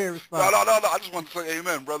 respond. Go ahead, respond. No. I just want to say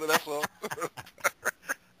amen, brother. That's all.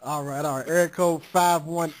 All right. Area code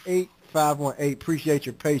 518. Appreciate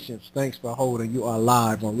your patience. Thanks for holding. You are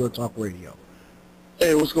live on Real Talk Radio.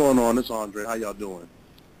 Hey, what's going on? It's Andre. How y'all doing?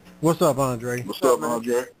 What's up, Andre? What's up,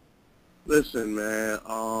 Andre? Listen,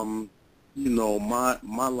 man. You know, my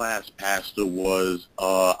last pastor was,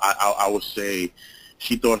 I would say,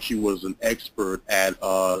 she thought she was an expert at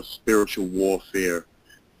spiritual warfare.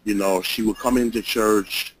 You know, she would come into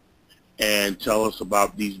church and tell us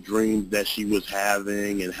about these dreams that she was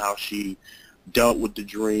having and how she dealt with the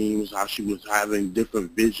dreams, how she was having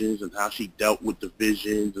different visions and how she dealt with the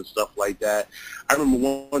visions and stuff like that. I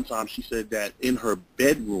remember one time she said that in her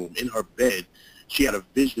bedroom, in her bed, she had a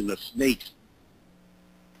vision of snakes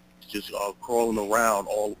just crawling around,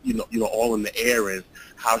 all all in the air, and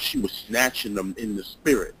how she was snatching them in the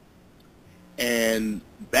spirit. And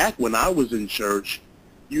back when I was in church,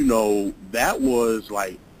 you know, that was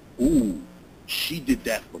like, ooh, she did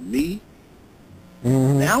that for me.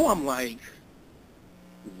 Mm-hmm. Now I'm like,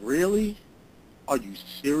 really? Are you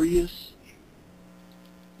serious?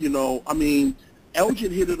 You know, I mean, Elgin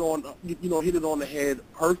hit it on the head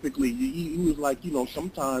perfectly. He was like, you know,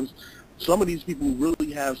 sometimes some of these people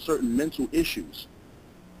really have certain mental issues,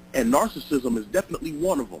 and narcissism is definitely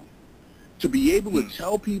one of them. To be able to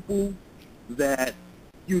tell people that,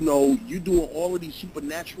 you know, you're doing all of these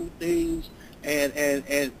supernatural things and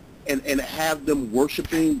have them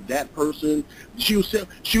worshiping that person, she'll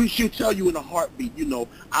tell you in a heartbeat, you know,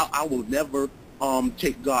 I will never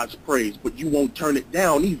take God's praise, but you won't turn it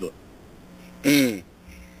down either. You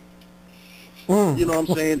know what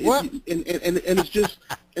I'm saying? What?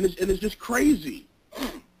 It's just crazy.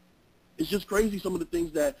 It's just crazy, some of the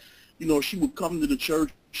things that, you know, she would come to the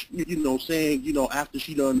church, you know, saying, you know, after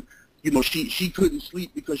she done, you know, she couldn't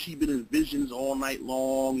sleep because she'd been in visions all night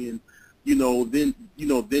long, and,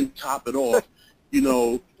 then top it off, you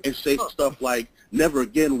know, and say stuff like, never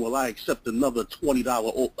again will I accept another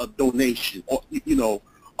 $20 donation, or, you know,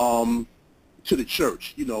 to the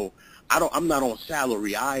church. You know, I'm not on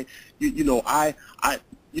salary. I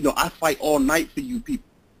fight all night for you people.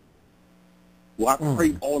 Well, I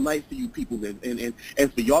prayed all night for you people, and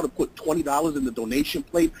for y'all to put $20 in the donation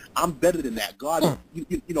plate. I'm better than that. God,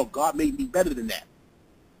 you know, God made me better than that.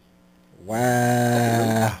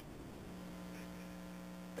 Wow.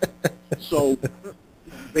 So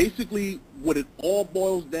basically, what it all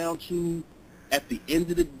boils down to, at the end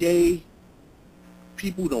of the day,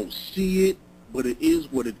 people don't see it, but it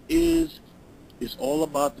is what it is. It's all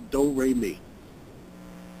about the do-re-mi.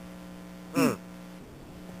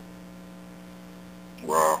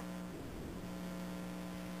 Wow.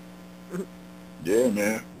 Yeah,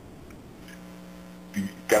 man. You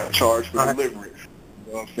got to charge for deliverance.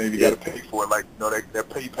 You know what I'm saying? You got to pay for it. Like, you know, that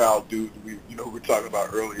PayPal dude we're talking about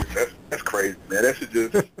earlier. That's crazy, man. That should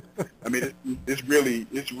just, I mean, it's really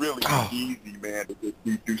easy, man, to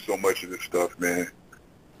just do so much of this stuff, man.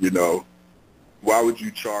 You know, why would you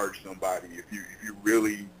charge somebody if you're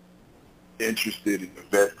really interested and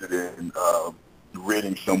invested in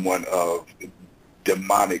ridding someone of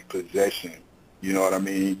demonic possession? You know what I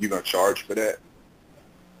mean? You're going to charge for that?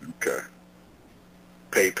 Okay.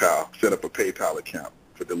 PayPal. Set up a PayPal account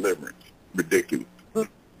for deliverance. Ridiculous.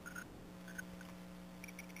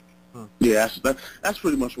 Yeah, that's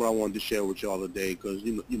pretty much what I wanted to share with y'all today, because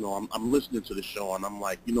you know I'm listening to the show and I'm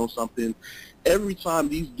like, you know something, every time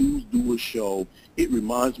these dudes do a show, it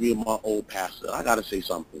reminds me of my old pastor. I gotta say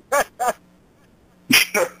something.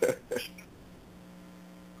 It's the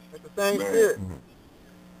same spirit.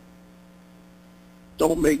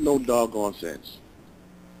 Don't make no doggone sense.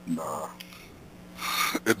 Nah.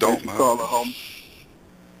 It don't, man. Call it home.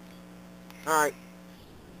 All right.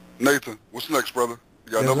 Nathan, what's next, brother?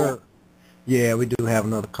 You got Yes, another sir. one? Yeah, we do have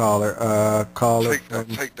another caller. Caller Take that,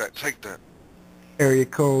 from take that. area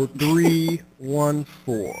code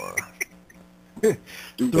 314.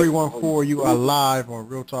 314, you are live on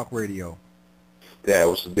Real Talk Radio. Yeah,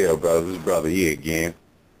 what's the deal, brother? This is Brother E again.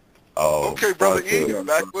 Okay, Brother E, you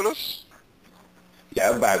back with us?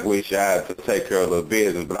 Yeah, I'm back with you. I had to take care of the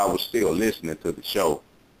business, but I was still listening to the show.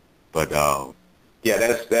 But yeah,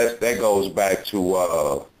 that goes back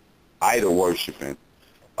to idol worshiping.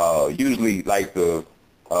 Usually, like when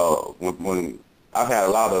I've had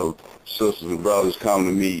a lot of sisters and brothers come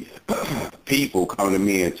to me, people come to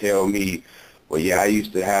me and tell me, well, yeah, I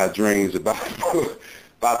used to have dreams about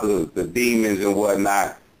the demons and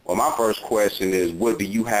whatnot. Well, my first question is, what do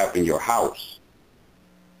you have in your house?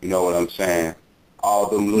 You know what I'm saying? All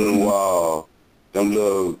them little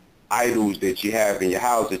idols that you have in your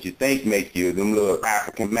house that you think make you, them little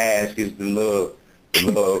African masks, the little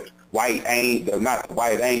white angels, not the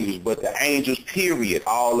white angels, but the angels, period,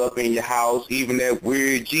 all up in your house, even that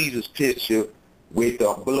weird Jesus picture with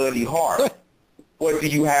the bloody heart. What do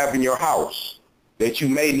you have in your house that you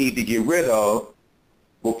may need to get rid of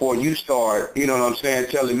before you start, you know what I'm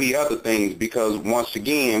saying, telling me other things? Because once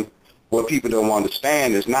again, what people don't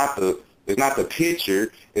understand is not the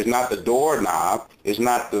picture, it's not the doorknob, it's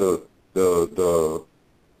not the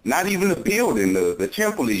not even the building. The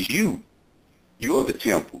temple is you. You're the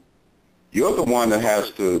temple. You're the one that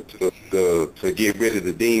has to get rid of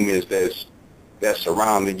the demons that's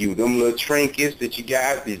surrounding you. Them little trinkets that you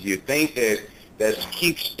got, that you think that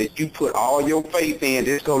you put all your faith in,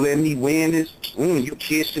 just gonna let me win this. You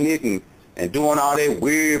kissing it and doing all that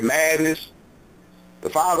weird madness. The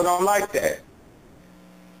Father don't like that.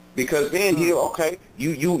 Because then you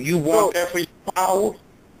want that for your power,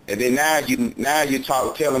 and then now you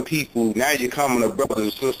telling people, now you're coming to brothers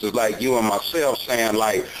and sisters like you and myself saying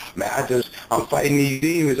like, man, I'm fighting these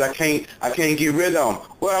demons, I can't get rid of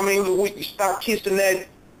them. Well, I mean, you stop kissing that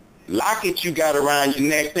locket you got around your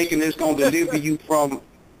neck, thinking it's gonna deliver you from,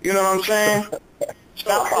 you know what I'm saying?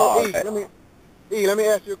 Stop all that. Let me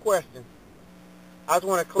ask you a question. I just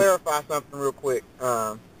want to clarify something real quick.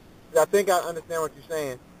 I think I understand what you're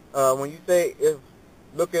saying. When you say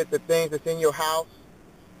look at the things that's in your house,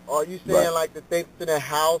 are you saying like the things in the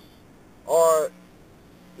house are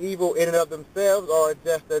evil in and of themselves, or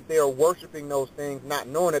just that they are worshiping those things, not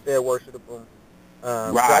knowing that they're worshiping them?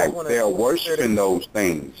 Right, they're worshiping those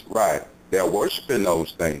things. Right, they're worshiping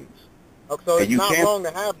those things. Okay, so it's not wrong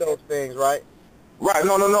to have those things, right? Right,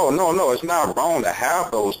 no, it's not wrong to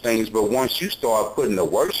have those things, but once you start putting the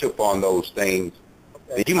worship on those things,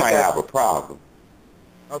 then you might have a problem.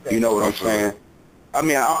 Okay. You know what I'm saying? I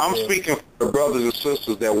mean, I'm speaking for the brothers and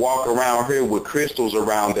sisters that walk around here with crystals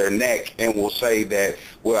around their neck and will say that,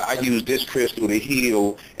 well, I use this crystal to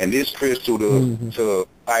heal and this crystal to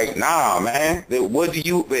like, nah, man.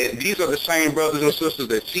 These are the same brothers and sisters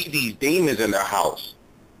that see these demons in their house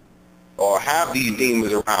or have these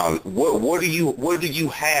demons around. What do you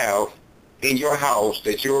have in your house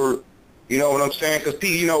that you're, you know what I'm saying? Because,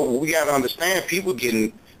 you know, we got to understand, people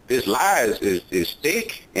getting this lie is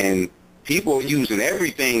thick, and people are using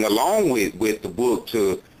everything along with the book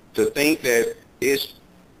to think that it's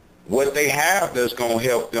what they have that's going to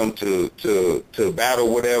help them to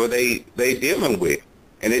battle whatever they dealing with.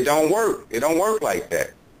 And it don't work. It don't work like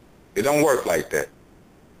that. It don't work like that.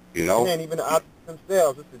 You know? And even the objects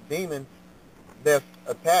themselves, it's the demons that's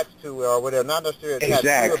attached to it or whatever, not necessarily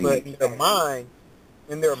attached to it, but in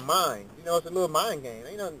their mind. You know, it's a little mind game.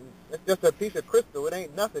 You know, it's just a piece of crystal. It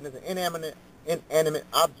ain't nothing. It's an inanimate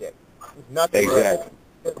object. It's nothing. Exactly.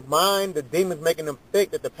 Their mind, the demons making them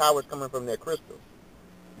think that the power is coming from their crystal.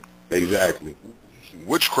 Exactly.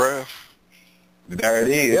 Witchcraft. There it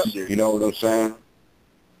is. Yep. You know what I'm saying?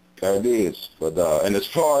 There it is. But and as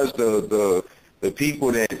far as the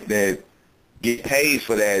people that get paid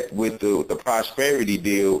for that with the prosperity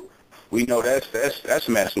deal, we know that's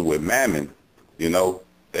messing with mammon. You know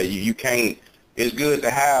that you can't. It's good to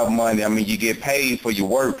have money. I mean, you get paid for your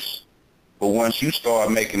works, but once you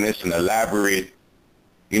start making this an elaborate,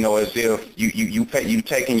 you know, as if you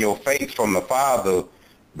taking your faith from the Father,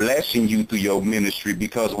 blessing you through your ministry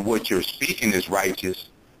because of what you're speaking is righteous,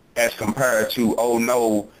 as compared to, oh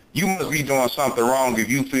no, you must be doing something wrong if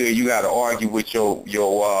you feel you got to argue with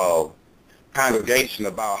your congregation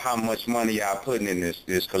about how much money y'all putting in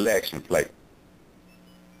this collection plate.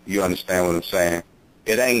 You understand what I'm saying?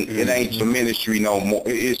 It ain't your ministry no more.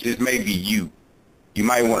 It's maybe you. You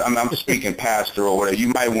might want. I mean, I'm speaking pastor or whatever. You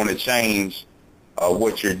might want to change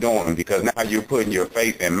what you're doing, because now you're putting your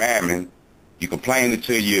faith in mammon. You complain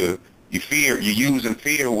until you fear. You're using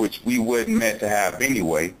fear, which we wasn't meant to have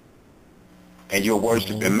anyway. And you're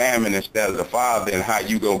worshiping mammon instead of the Father, and how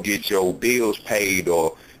you gonna get your bills paid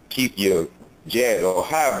or keep your jet or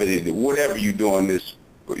however it is, whatever you're doing this,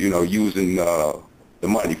 you know, using the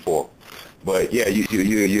money for. But yeah,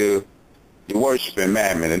 you're worshiping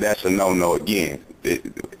mammon, and that's a no-no again.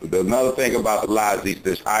 Another thing about the lie is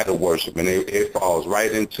this idol worship, and it falls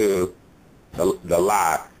right into the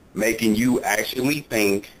lie, making you actually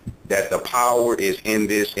think that the power is in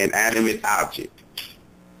this inanimate object.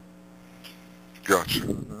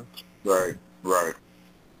 Gotcha. Right.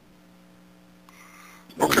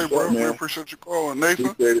 Okay, bro. We appreciate you calling, Nathan.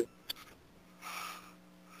 Appreciate it.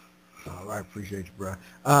 All right, appreciate you, bro.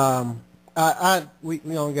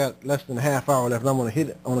 We only got less than a half hour left, and I'm going to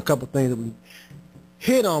hit on a couple of things that we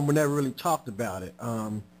hit on but never really talked about it.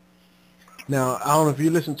 Now, I don't know if you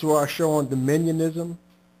listened to our show on dominionism,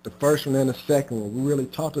 the first one and the second one. We really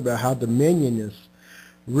talked about how dominionists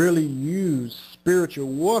really use spiritual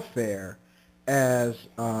warfare as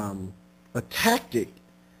a tactic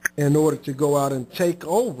in order to go out and take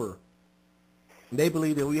over. They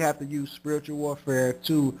believe that we have to use spiritual warfare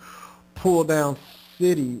to pull down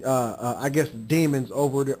demons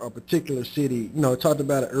over a particular city. You know, I talked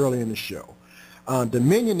about it earlier in the show.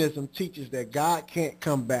 Dominionism teaches that God can't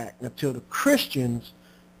come back until the Christians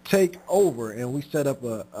take over, and we set up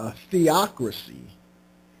a theocracy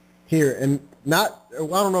here. And I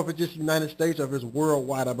don't know if it's just United States or if it's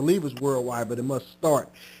worldwide. I believe it's worldwide, but it must start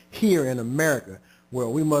here in America, where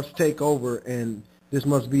we must take over, and this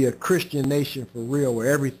must be a Christian nation for real, where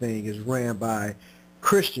everything is ran by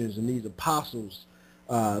Christians, and these apostles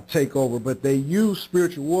take over. But they use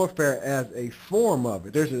spiritual warfare as a form of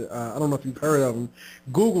it. There's I don't know if you've heard of them.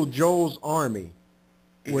 Google Joel's Army,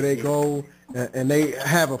 where they go and they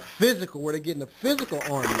have a physical, where they're getting a physical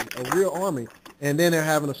army, a real army, and then they're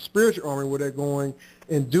having a spiritual army where they're going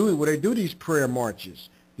and where they do these prayer marches,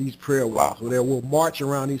 these prayer walks, where they will march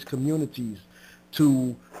around these communities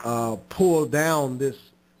to pull down this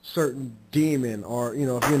certain demon, or, you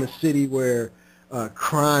know, if you're in a city where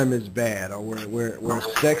crime is bad, or where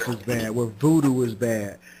sex is bad, where voodoo is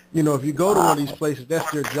bad. You know, if you go to one of these places,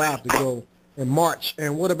 that's their job, to go and march.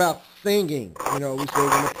 And what about singing? You know, we say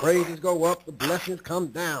when the praises go up, the blessings come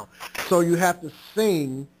down. So you have to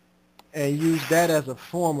sing and use that as a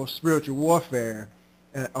form of spiritual warfare,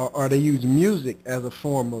 or they use music as a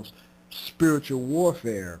form of spiritual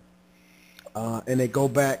warfare. And they go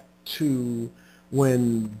back to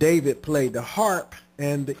when David played the harp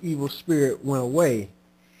and the evil spirit went away.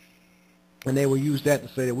 And they will use that to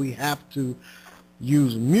say that we have to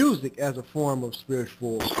use music as a form of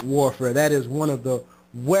spiritual warfare. That is one of the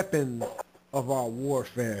weapons of our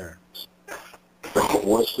warfare.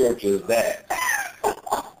 What scripture is that?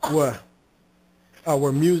 What?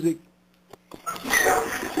 Where music is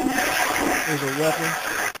a weapon?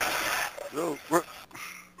 Yo, what?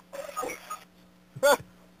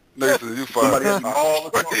 Nathan, you fired.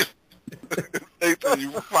 Nathan,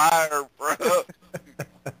 you fired, bro.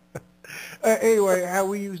 Anyway, how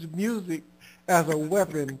we use music as a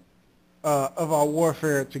weapon of our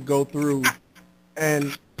warfare to go through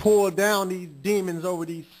and pull down these demons over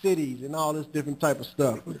these cities and all this different type of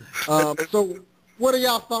stuff. So what are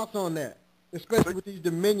y'all thoughts on that, especially with these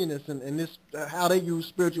dominionists and this how they use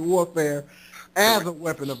spiritual warfare as a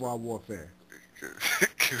weapon of our warfare?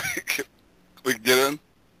 Can we get in?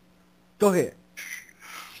 Go ahead.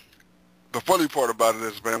 The funny part about it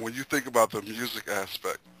is, man, when you think about the music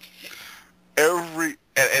aspect,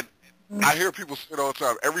 and I hear people say it all the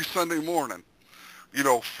time, every Sunday morning, you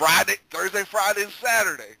know, Thursday, Friday, and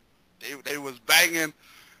Saturday, they was banging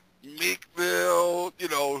Meekville, you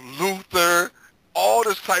know, Luther, all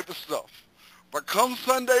this type of stuff. But come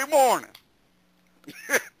Sunday morning,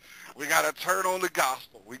 we got to turn on the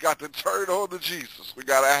gospel. We got to turn on the Jesus. We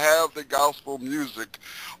got to have the gospel music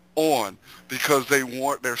on because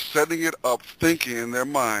they're setting it up thinking in their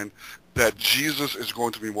mind that Jesus is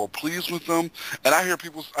going to be more pleased with them. And I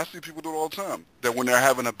see people do it all the time, that when they're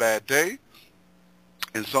having a bad day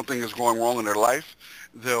and something is going wrong in their life,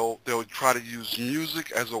 they'll try to use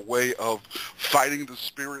music as a way of fighting the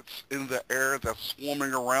spirits in the air that's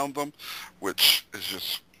swarming around them, which is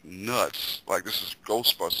just nuts. Like this is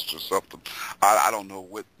Ghostbusters or something. I don't know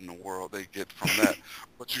what in the world they get from that.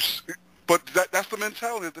 But that's the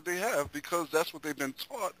mentality that they have because that's what they've been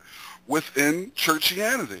taught within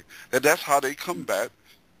churchianity. That's how they combat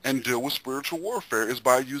and deal with spiritual warfare is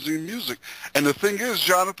by using music. And the thing is,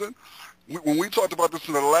 Jonathan, when we talked about this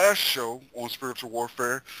in the last show on spiritual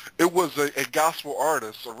warfare, it was a gospel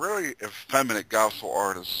artist, a really effeminate gospel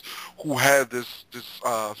artist, who had this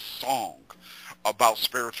song about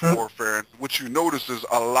spiritual warfare. And what you notice is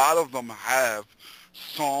a lot of them have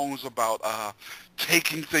songs about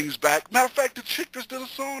taking things back. Matter of fact, the chick just did a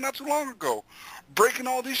song not too long ago, breaking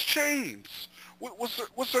all these chains.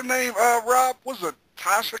 What's her name? Rob? What's it?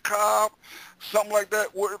 Tasha Cobb? Something like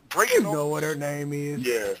that. Breaking. You know what her name is?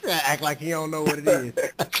 Yeah. Act like he don't know what it is.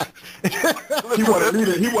 He wanted me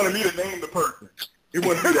to name the person. He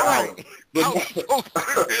wanted me to album. I'm so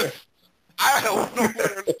serious. I don't know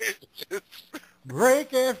what her name is.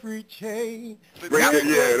 Break every chain. That's all.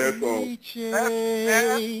 That's what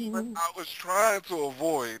I was trying to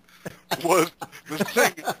avoid was the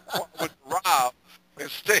singing with Rob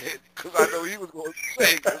instead, because I know he was going to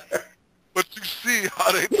sing. But you see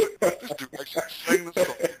how they took this dude actually sang the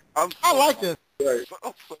song. I like this.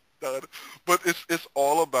 I'm so done. But it's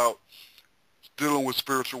all about dealing with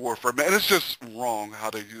spiritual warfare, man. And it's just wrong how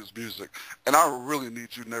they use music. And I really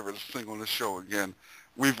need you never to sing on this show again.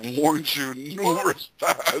 We've warned you numerous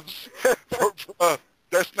times.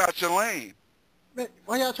 That's not your lane. Man,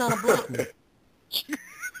 why y'all trying to block me?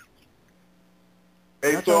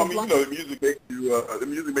 Hey, so I mean, you know, the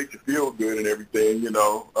music makes you feel good and everything, you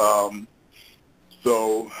know.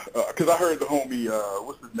 Because I heard the homie,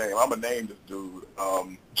 what's his name? I'm gonna name this dude,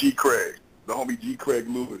 G. Craig, the homie G. Craig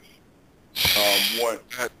Lewis. Once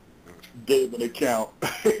gave an account.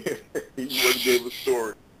 He once gave a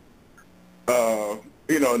story.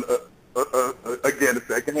 You know, again, a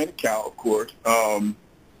secondhand account, of course, of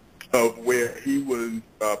where he was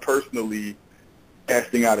personally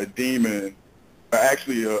casting out a demon,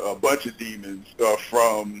 actually a bunch of demons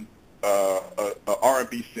from a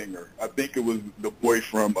R&B singer. I think it was the boy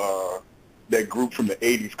from that group from the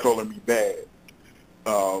 80s, Color Me Bad.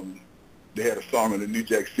 They had a song on the New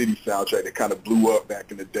Jack City soundtrack that kind of blew up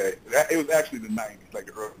back in the day. It was actually the 90s, like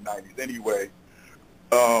the early 90s. Anyway,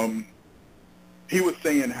 he was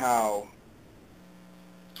saying how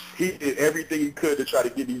he did everything he could to try to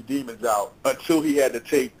get these demons out until he had to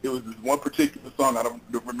take, it was this one particular song, I don't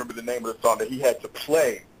remember the name of the song, that he had to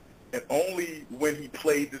play. And only when he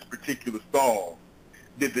played this particular song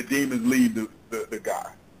did the demons leave the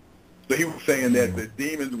guy. So he was saying that the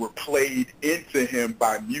demons were played into him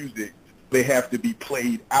by music. They have to be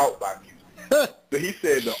played out by music. So he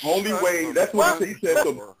said the only way, that's what he said.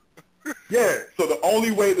 So, yeah, so the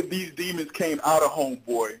only way that these demons came out of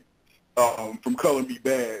Homeboy from Color Me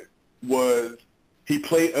Bad was he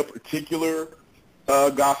played a particular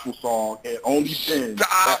gospel song, and only then,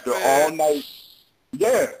 after all night.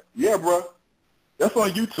 Yeah, bro. That's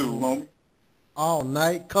on YouTube, homie. All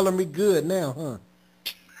night, color me good now, huh?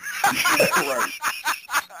 Right.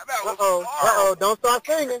 Uh-oh, don't start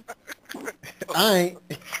singing. I ain't.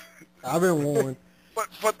 I've been warned.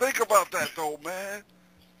 But think about that, though, man.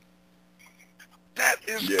 That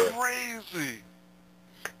is crazy.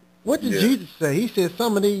 What did Jesus say? He said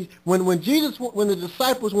some of these, when the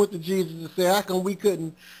disciples went to Jesus and said, how come we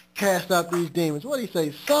couldn't cast out these demons? What did he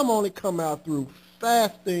say? Some only come out through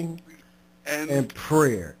fasting and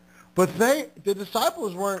prayer. But the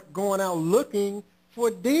disciples weren't going out looking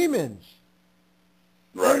for demons.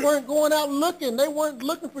 Right. They weren't going out looking. They weren't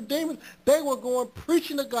looking for demons. They were going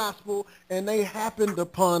preaching the gospel, and they happened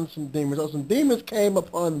upon some demons, or some demons came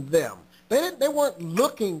upon them. They weren't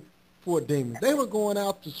looking for demons. They were going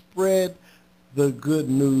out to spread the good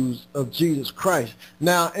news of Jesus Christ.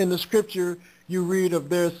 Now, in the scripture, you read of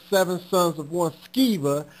their 7 sons of one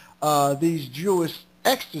Sceva, these Jewish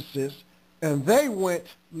exorcists, and they went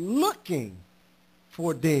looking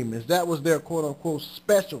for demons. That was their quote-unquote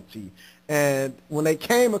specialty. And when they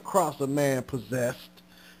came across a man possessed,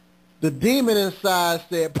 the demon inside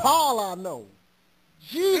said, Paul I know,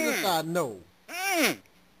 Jesus I know,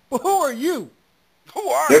 but who are you? Who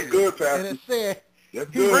are That's you? good, Pastor. And it said, That's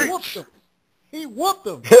he good. whooped them. He whooped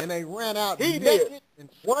them, and they ran out He naked did. and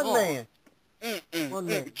One scarred. man. One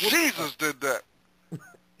man. Jesus did that.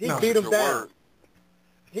 He No. beat him Your down. word.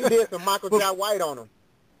 He did some Michael Jai White on him.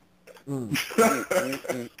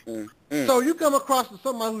 So you come across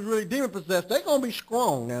somebody who's really demon possessed, they're gonna be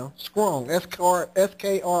strong now. Strong. Skrong.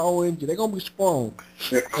 They're gonna be strong.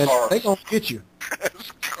 And they're gonna get you.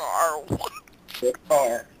 That's Carl.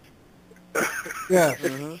 Yeah.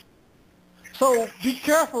 So be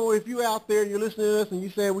careful if you out there, you're listening to us and you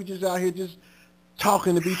say we just out here just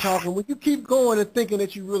talking to be talking. When you keep going and thinking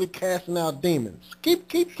that you're really casting out demons, keep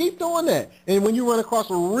doing that. And when you run across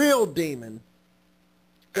a real demon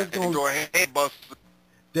that's And go ahead, bust.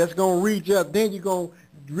 gonna reach up, then you're gonna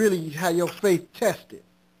really have your faith tested.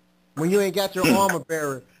 When you ain't got your armor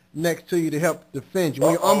bearer next to you to help defend you,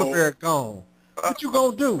 when your armor bearer gone, what you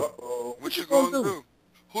gonna do? What you gonna do?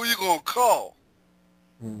 Who you gonna call?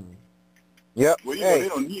 Yep. Well, you know, they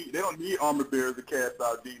don't need armor bearers to cast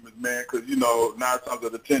out demons, man, because, you know, 9 times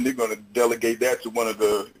out of 10, they're going to delegate that to one of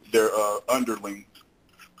their underlings.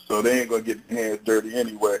 So they ain't going to get their hands dirty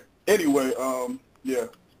anyway. Anyway, yeah.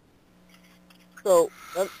 So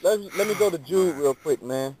let me go to Jude real quick,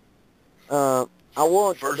 man. I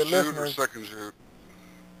want First the Jude or listeners, second Jude?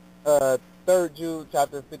 3rd Jude,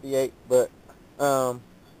 chapter 58. But when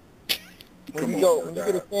you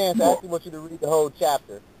get a chance, I actually want you to read the whole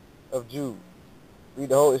chapter of Jude. Read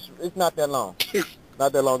the whole. It's not that long.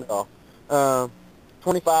 Not that long at all.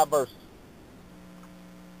 25 verses.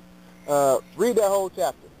 Read that whole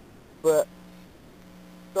chapter. But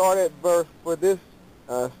start at verse for this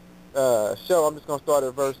show. I'm just going to start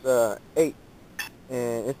at verse 8.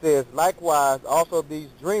 And it says, likewise, also these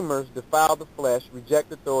dreamers defile the flesh,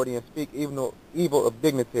 reject authority, and speak evil of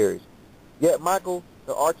dignitaries. Yet Michael,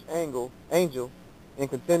 the archangel, in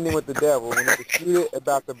contending with the devil, when he disputed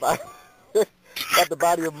about the body, about the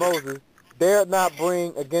body of Moses, dared not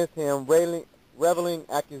bring against him reveling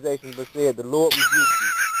accusations, but said, the Lord rebuke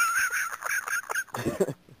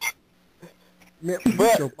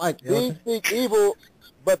you.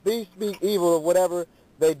 But these speak evil of whatever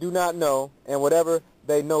they do not know, and whatever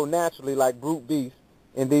they know naturally, like brute beasts.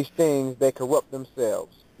 In these things they corrupt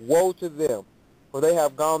themselves. Woe to them, for they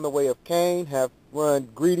have gone the way of Cain, have run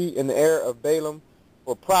greedy in the error of Balaam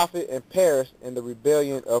for profit, and perished in the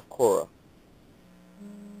rebellion of Korah.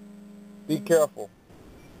 Be careful.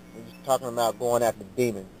 We're just talking about going after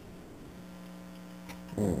demons.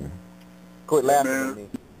 Quit laughing at me.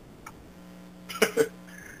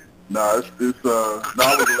 I wasn't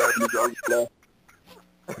laughing at you. I was laughing.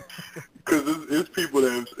 Because it's people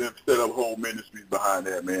that have set up whole ministries behind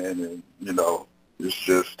that, man, and, you know, it's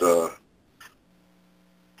just,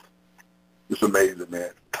 it's amazing,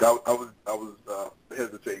 man. I was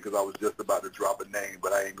hesitating because I was just about to drop a name,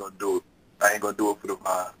 but I ain't going to do it. I ain't going to do it for the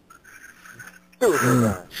vine. Do it for the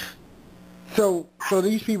vine. So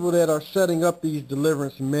these people that are setting up these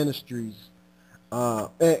deliverance ministries,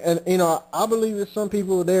 and you know, I believe that some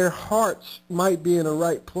people, their hearts might be in the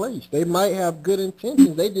right place. They might have good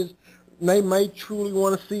intentions. They may truly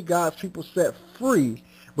want to see God's people set free,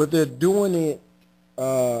 but they're doing it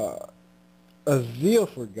a zeal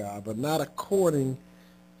for God, but not according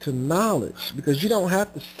to knowledge. Because you don't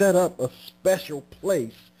have to set up a special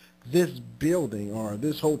place, this building or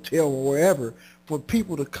this hotel or wherever, for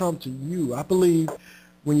people to come to you. I believe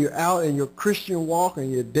when you're out in your Christian walk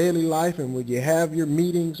and your daily life, and when you have your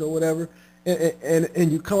meetings or whatever,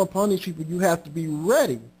 and you come upon these people, you have to be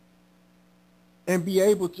ready and be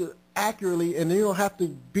able to accurately, and you don't have to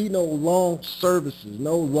be no long services,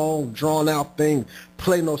 no long drawn out thing,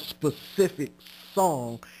 play no specific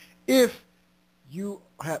song. If you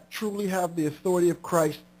truly have the authority of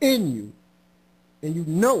Christ in you, and you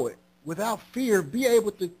know it, without fear, be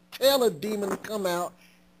able to tell a demon to come out,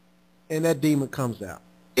 and that demon comes out.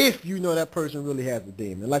 If you know that person really has a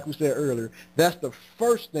demon. Like we said earlier, that's the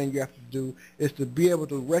first thing you have to do, is to be able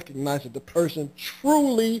to recognize that the person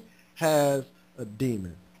truly has a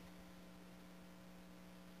demon.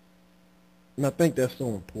 And I think that's so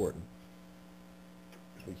important.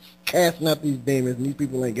 Casting out these demons, and these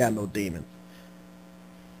people ain't got no demons.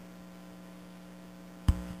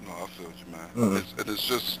 No, I feel you, man. It's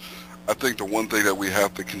just, I think the one thing that we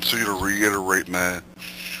have to continue to reiterate, man,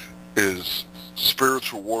 is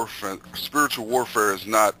spiritual warfare. Spiritual warfare is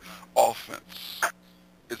not offense.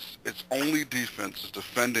 It's only defense. It's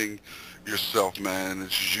defending yourself, man.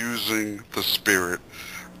 It's using the spirit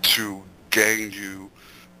to gain you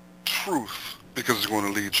truth because it's going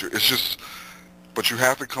to lead you. It's just, but you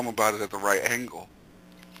have to come about it at the right angle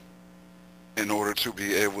in order to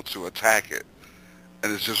be able to attack it.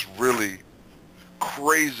 And it's just really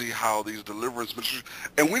crazy how these deliverance ministries,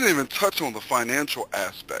 and we didn't even touch on the financial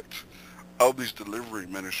aspect of these delivery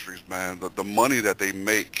ministries, man. The money that they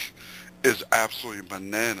make is absolutely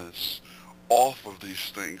bananas off of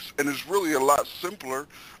these things. And it's really a lot simpler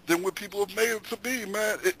than what people have made it to be,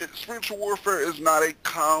 man. Spiritual warfare is not a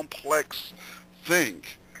complex thing.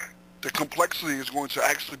 The complexity is going to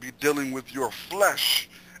actually be dealing with your flesh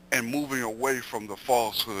and moving away from the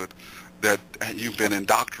falsehood that you've been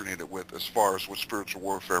indoctrinated with as far as what spiritual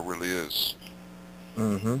warfare really is.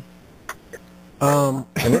 Mm-hmm. And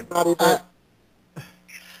it's not even...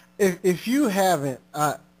 If you haven't,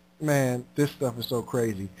 man, this stuff is so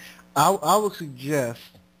crazy. I would suggest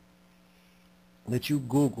that you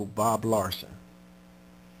Google Bob Larson.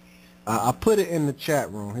 I put it in the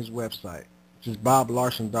chat room, his website, which is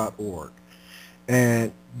boblarson.org.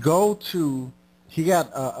 And go to, he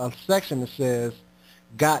got a section that says,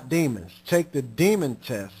 Got Demons. Take the demon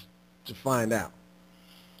test to find out.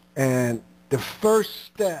 And the first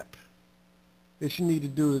step that you need to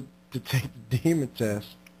do to take the demon test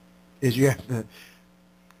is you have to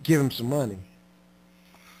give him some money.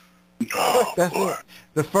 Oh, That's boy. it.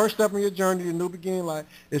 The first step in your journey, your new beginning life,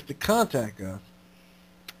 is to contact us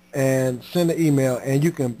and send an email. And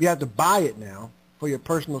you have to buy it now for your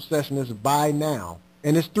personal session. It's buy now.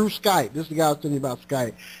 And it's through Skype. This is the guy I was telling you about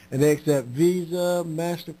Skype. And they accept Visa,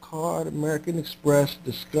 MasterCard, American Express,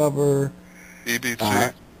 Discover.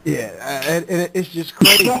 EBT. And it's just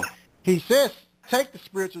crazy. He says, take the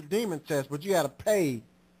spiritual demon test, but you got to pay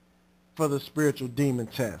for the spiritual demon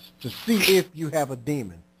test to see if you have a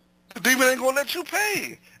demon. The demon ain't going to let you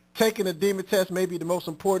pay. Taking a demon test may be the most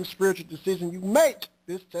important spiritual decision you make.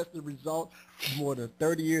 This test is the result of more than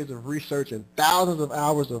 30 years of research and thousands of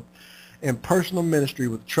hours of in personal ministry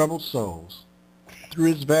with troubled souls.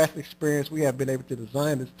 Through his vast experience, we have been able to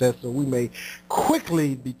design this test so we may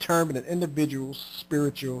quickly determine an individual's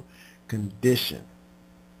spiritual condition.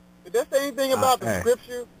 Did that say anything about the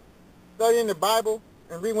scripture, studying the Bible,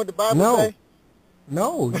 and reading what the Bible say?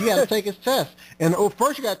 No, you got to take his test. And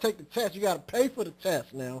first you got to take the test. You got to pay for the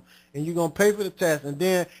test now, and you're going to pay for the test. And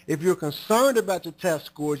then if you're concerned about your test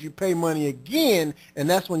scores, you pay money again, and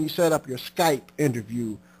that's when you set up your Skype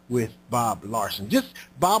interview with Bob Larson. Just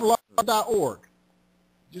boblarson.org.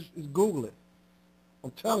 Just Google it.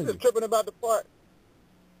 I'm telling you. I'm just tripping about the part.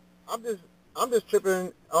 I'm just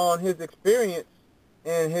tripping on his experience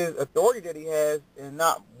and his authority that he has, and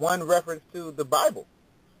not one reference to the Bible.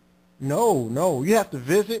 No. You have to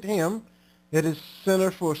visit him at his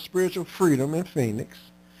Center for Spiritual Freedom in Phoenix.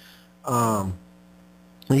 You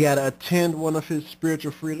got to attend one of his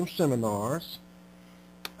spiritual freedom seminars.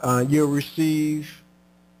 You'll receive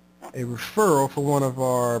a referral for one of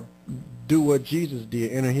our Do What Jesus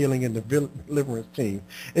Did, Inner Healing and Deliverance team.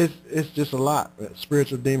 It's just a lot.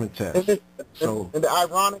 Spiritual demon test. And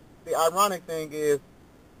the ironic thing is,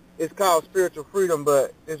 it's called spiritual freedom,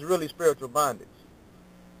 but it's really spiritual bondage.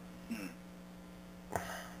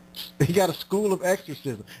 He got a school of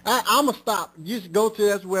exorcism. I'm going to stop. Just go to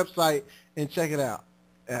his website and check it out.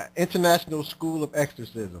 International School of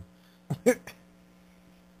Exorcism.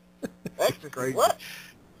 Exorcism? What?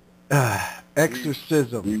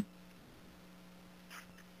 Exorcism.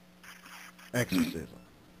 Exorcism.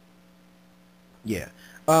 Yeah.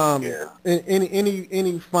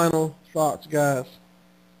 Any final thoughts, guys?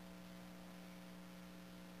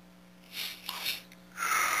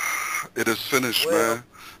 It is finished, man.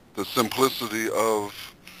 The simplicity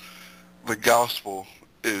of the gospel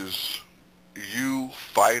is you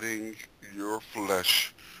fighting your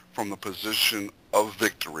flesh from the position of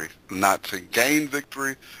victory, not to gain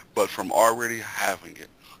victory, but from already having it.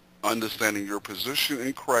 Understanding your position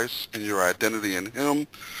in Christ and your identity in him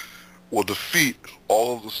will defeat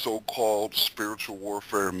all of the so-called spiritual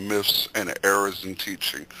warfare myths and errors in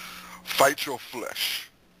teaching. Fight your flesh.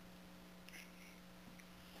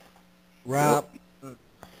 Rob?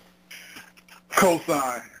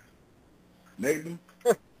 Cosign. Nathan?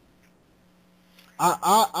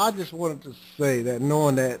 I just wanted to say that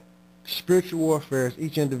knowing that spiritual warfare is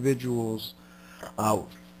each individual's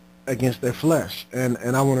against their flesh. And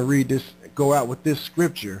I want to read this, go out with this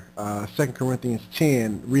scripture, 2 Corinthians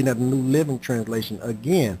 10, reading out the New Living Translation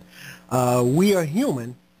again. We are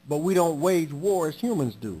human, but we don't wage war as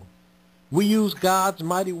humans do. We use God's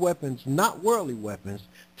mighty weapons, not worldly weapons,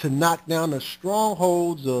 to knock down the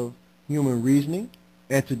strongholds of human reasoning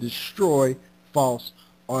and to destroy false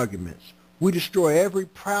arguments. We destroy every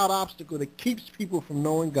proud obstacle that keeps people from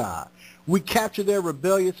knowing God. We capture their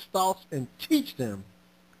rebellious thoughts and teach them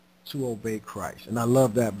to obey Christ. And I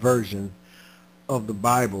love that version of the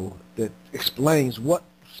Bible that explains what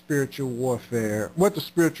spiritual warfare, what the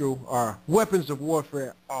spiritual weapons of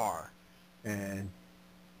warfare are. And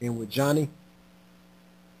with Johnny?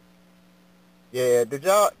 Yeah, did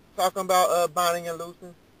y'all talking about binding and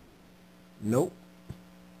loosing? Nope.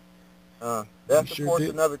 That's a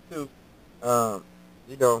portion of it too.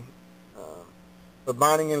 You know, but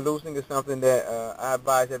binding and loosing is something that I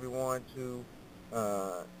advise everyone to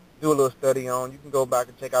do a little study on. You can go back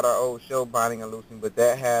and check out our old show, Binding and Loosing, but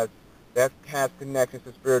that has connections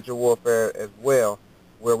to spiritual warfare as well,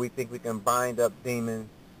 where we think we can bind up demons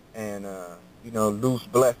and loose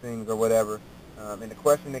blessings or whatever. And the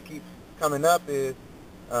question that keeps coming up is,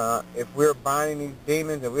 if we're binding these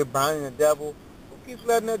demons and we're binding the devil, who keeps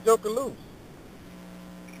letting that joker loose?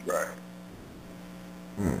 Right.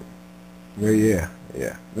 Yeah.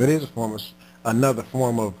 It is another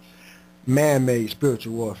form of man-made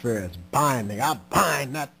spiritual warfare. Is binding. I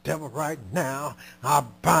bind that devil right now. I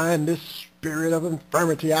bind this spirit of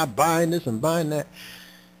infirmity. I bind this and bind that.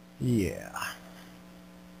 Yeah.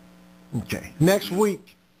 Okay. Next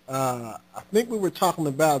week, I think we were talking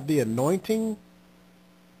about the anointing.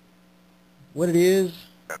 What it is.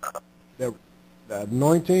 The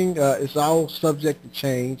anointing, it's all subject to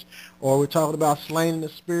change. Or we're talking about slaying the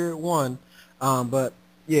spirit one. But,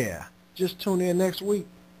 yeah, just tune in next week.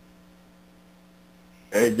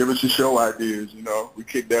 Hey, give us your show ideas. We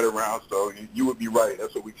kick that around, so you would be right.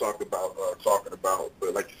 That's what we talking about.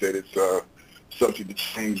 But like you said, it's subject to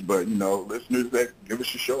change. But listeners, that give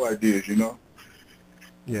us your show ideas.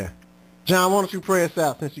 Yeah, John, why don't you pray us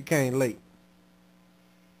out since you came late?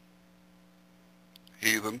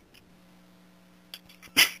 Heathen.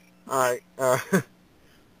 All right.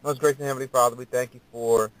 Most gracious and Heavenly Father, we thank you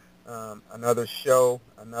for another show,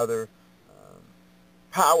 another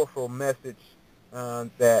powerful message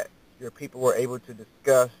that your people were able to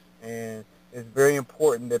discuss, and it's very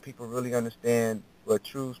important that people really understand what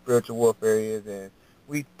true spiritual warfare is, and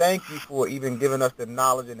we thank you for even giving us the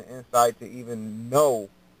knowledge and the insight to even know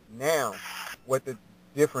now what the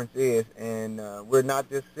difference is, and we're not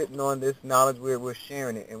just sitting on this knowledge, we're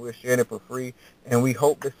sharing it, and we're sharing it for free, and we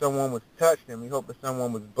hope that someone was touched, and we hope that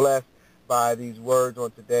someone was blessed by these words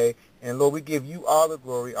on today, and Lord, we give you all the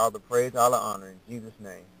glory, all the praise, all the honor, in Jesus'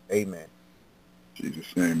 name, amen.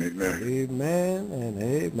 Jesus' name, amen. Amen and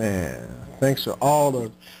amen. Thanks to all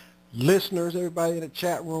the listeners, everybody in the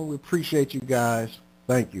chat room. We appreciate you guys.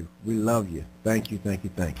 Thank you. We love you. Thank you.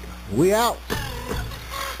 We out.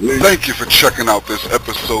 Thank you for checking out this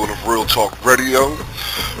episode of Real Talk Radio.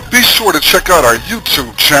 Be sure to check out our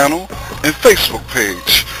YouTube channel and Facebook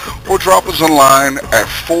page, or drop us a line at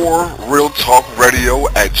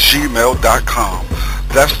 4realtalkradio@gmail.com.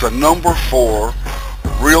 That's the number 4,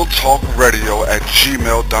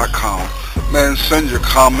 realtalkradio@gmail.com. Man, send your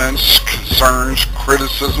comments, concerns,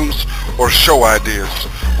 criticisms, or show ideas.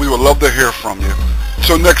 We would love to hear from you.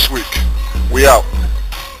 Till next week, we out.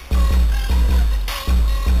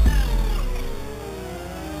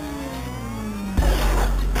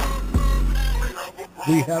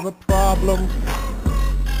 We have a problem.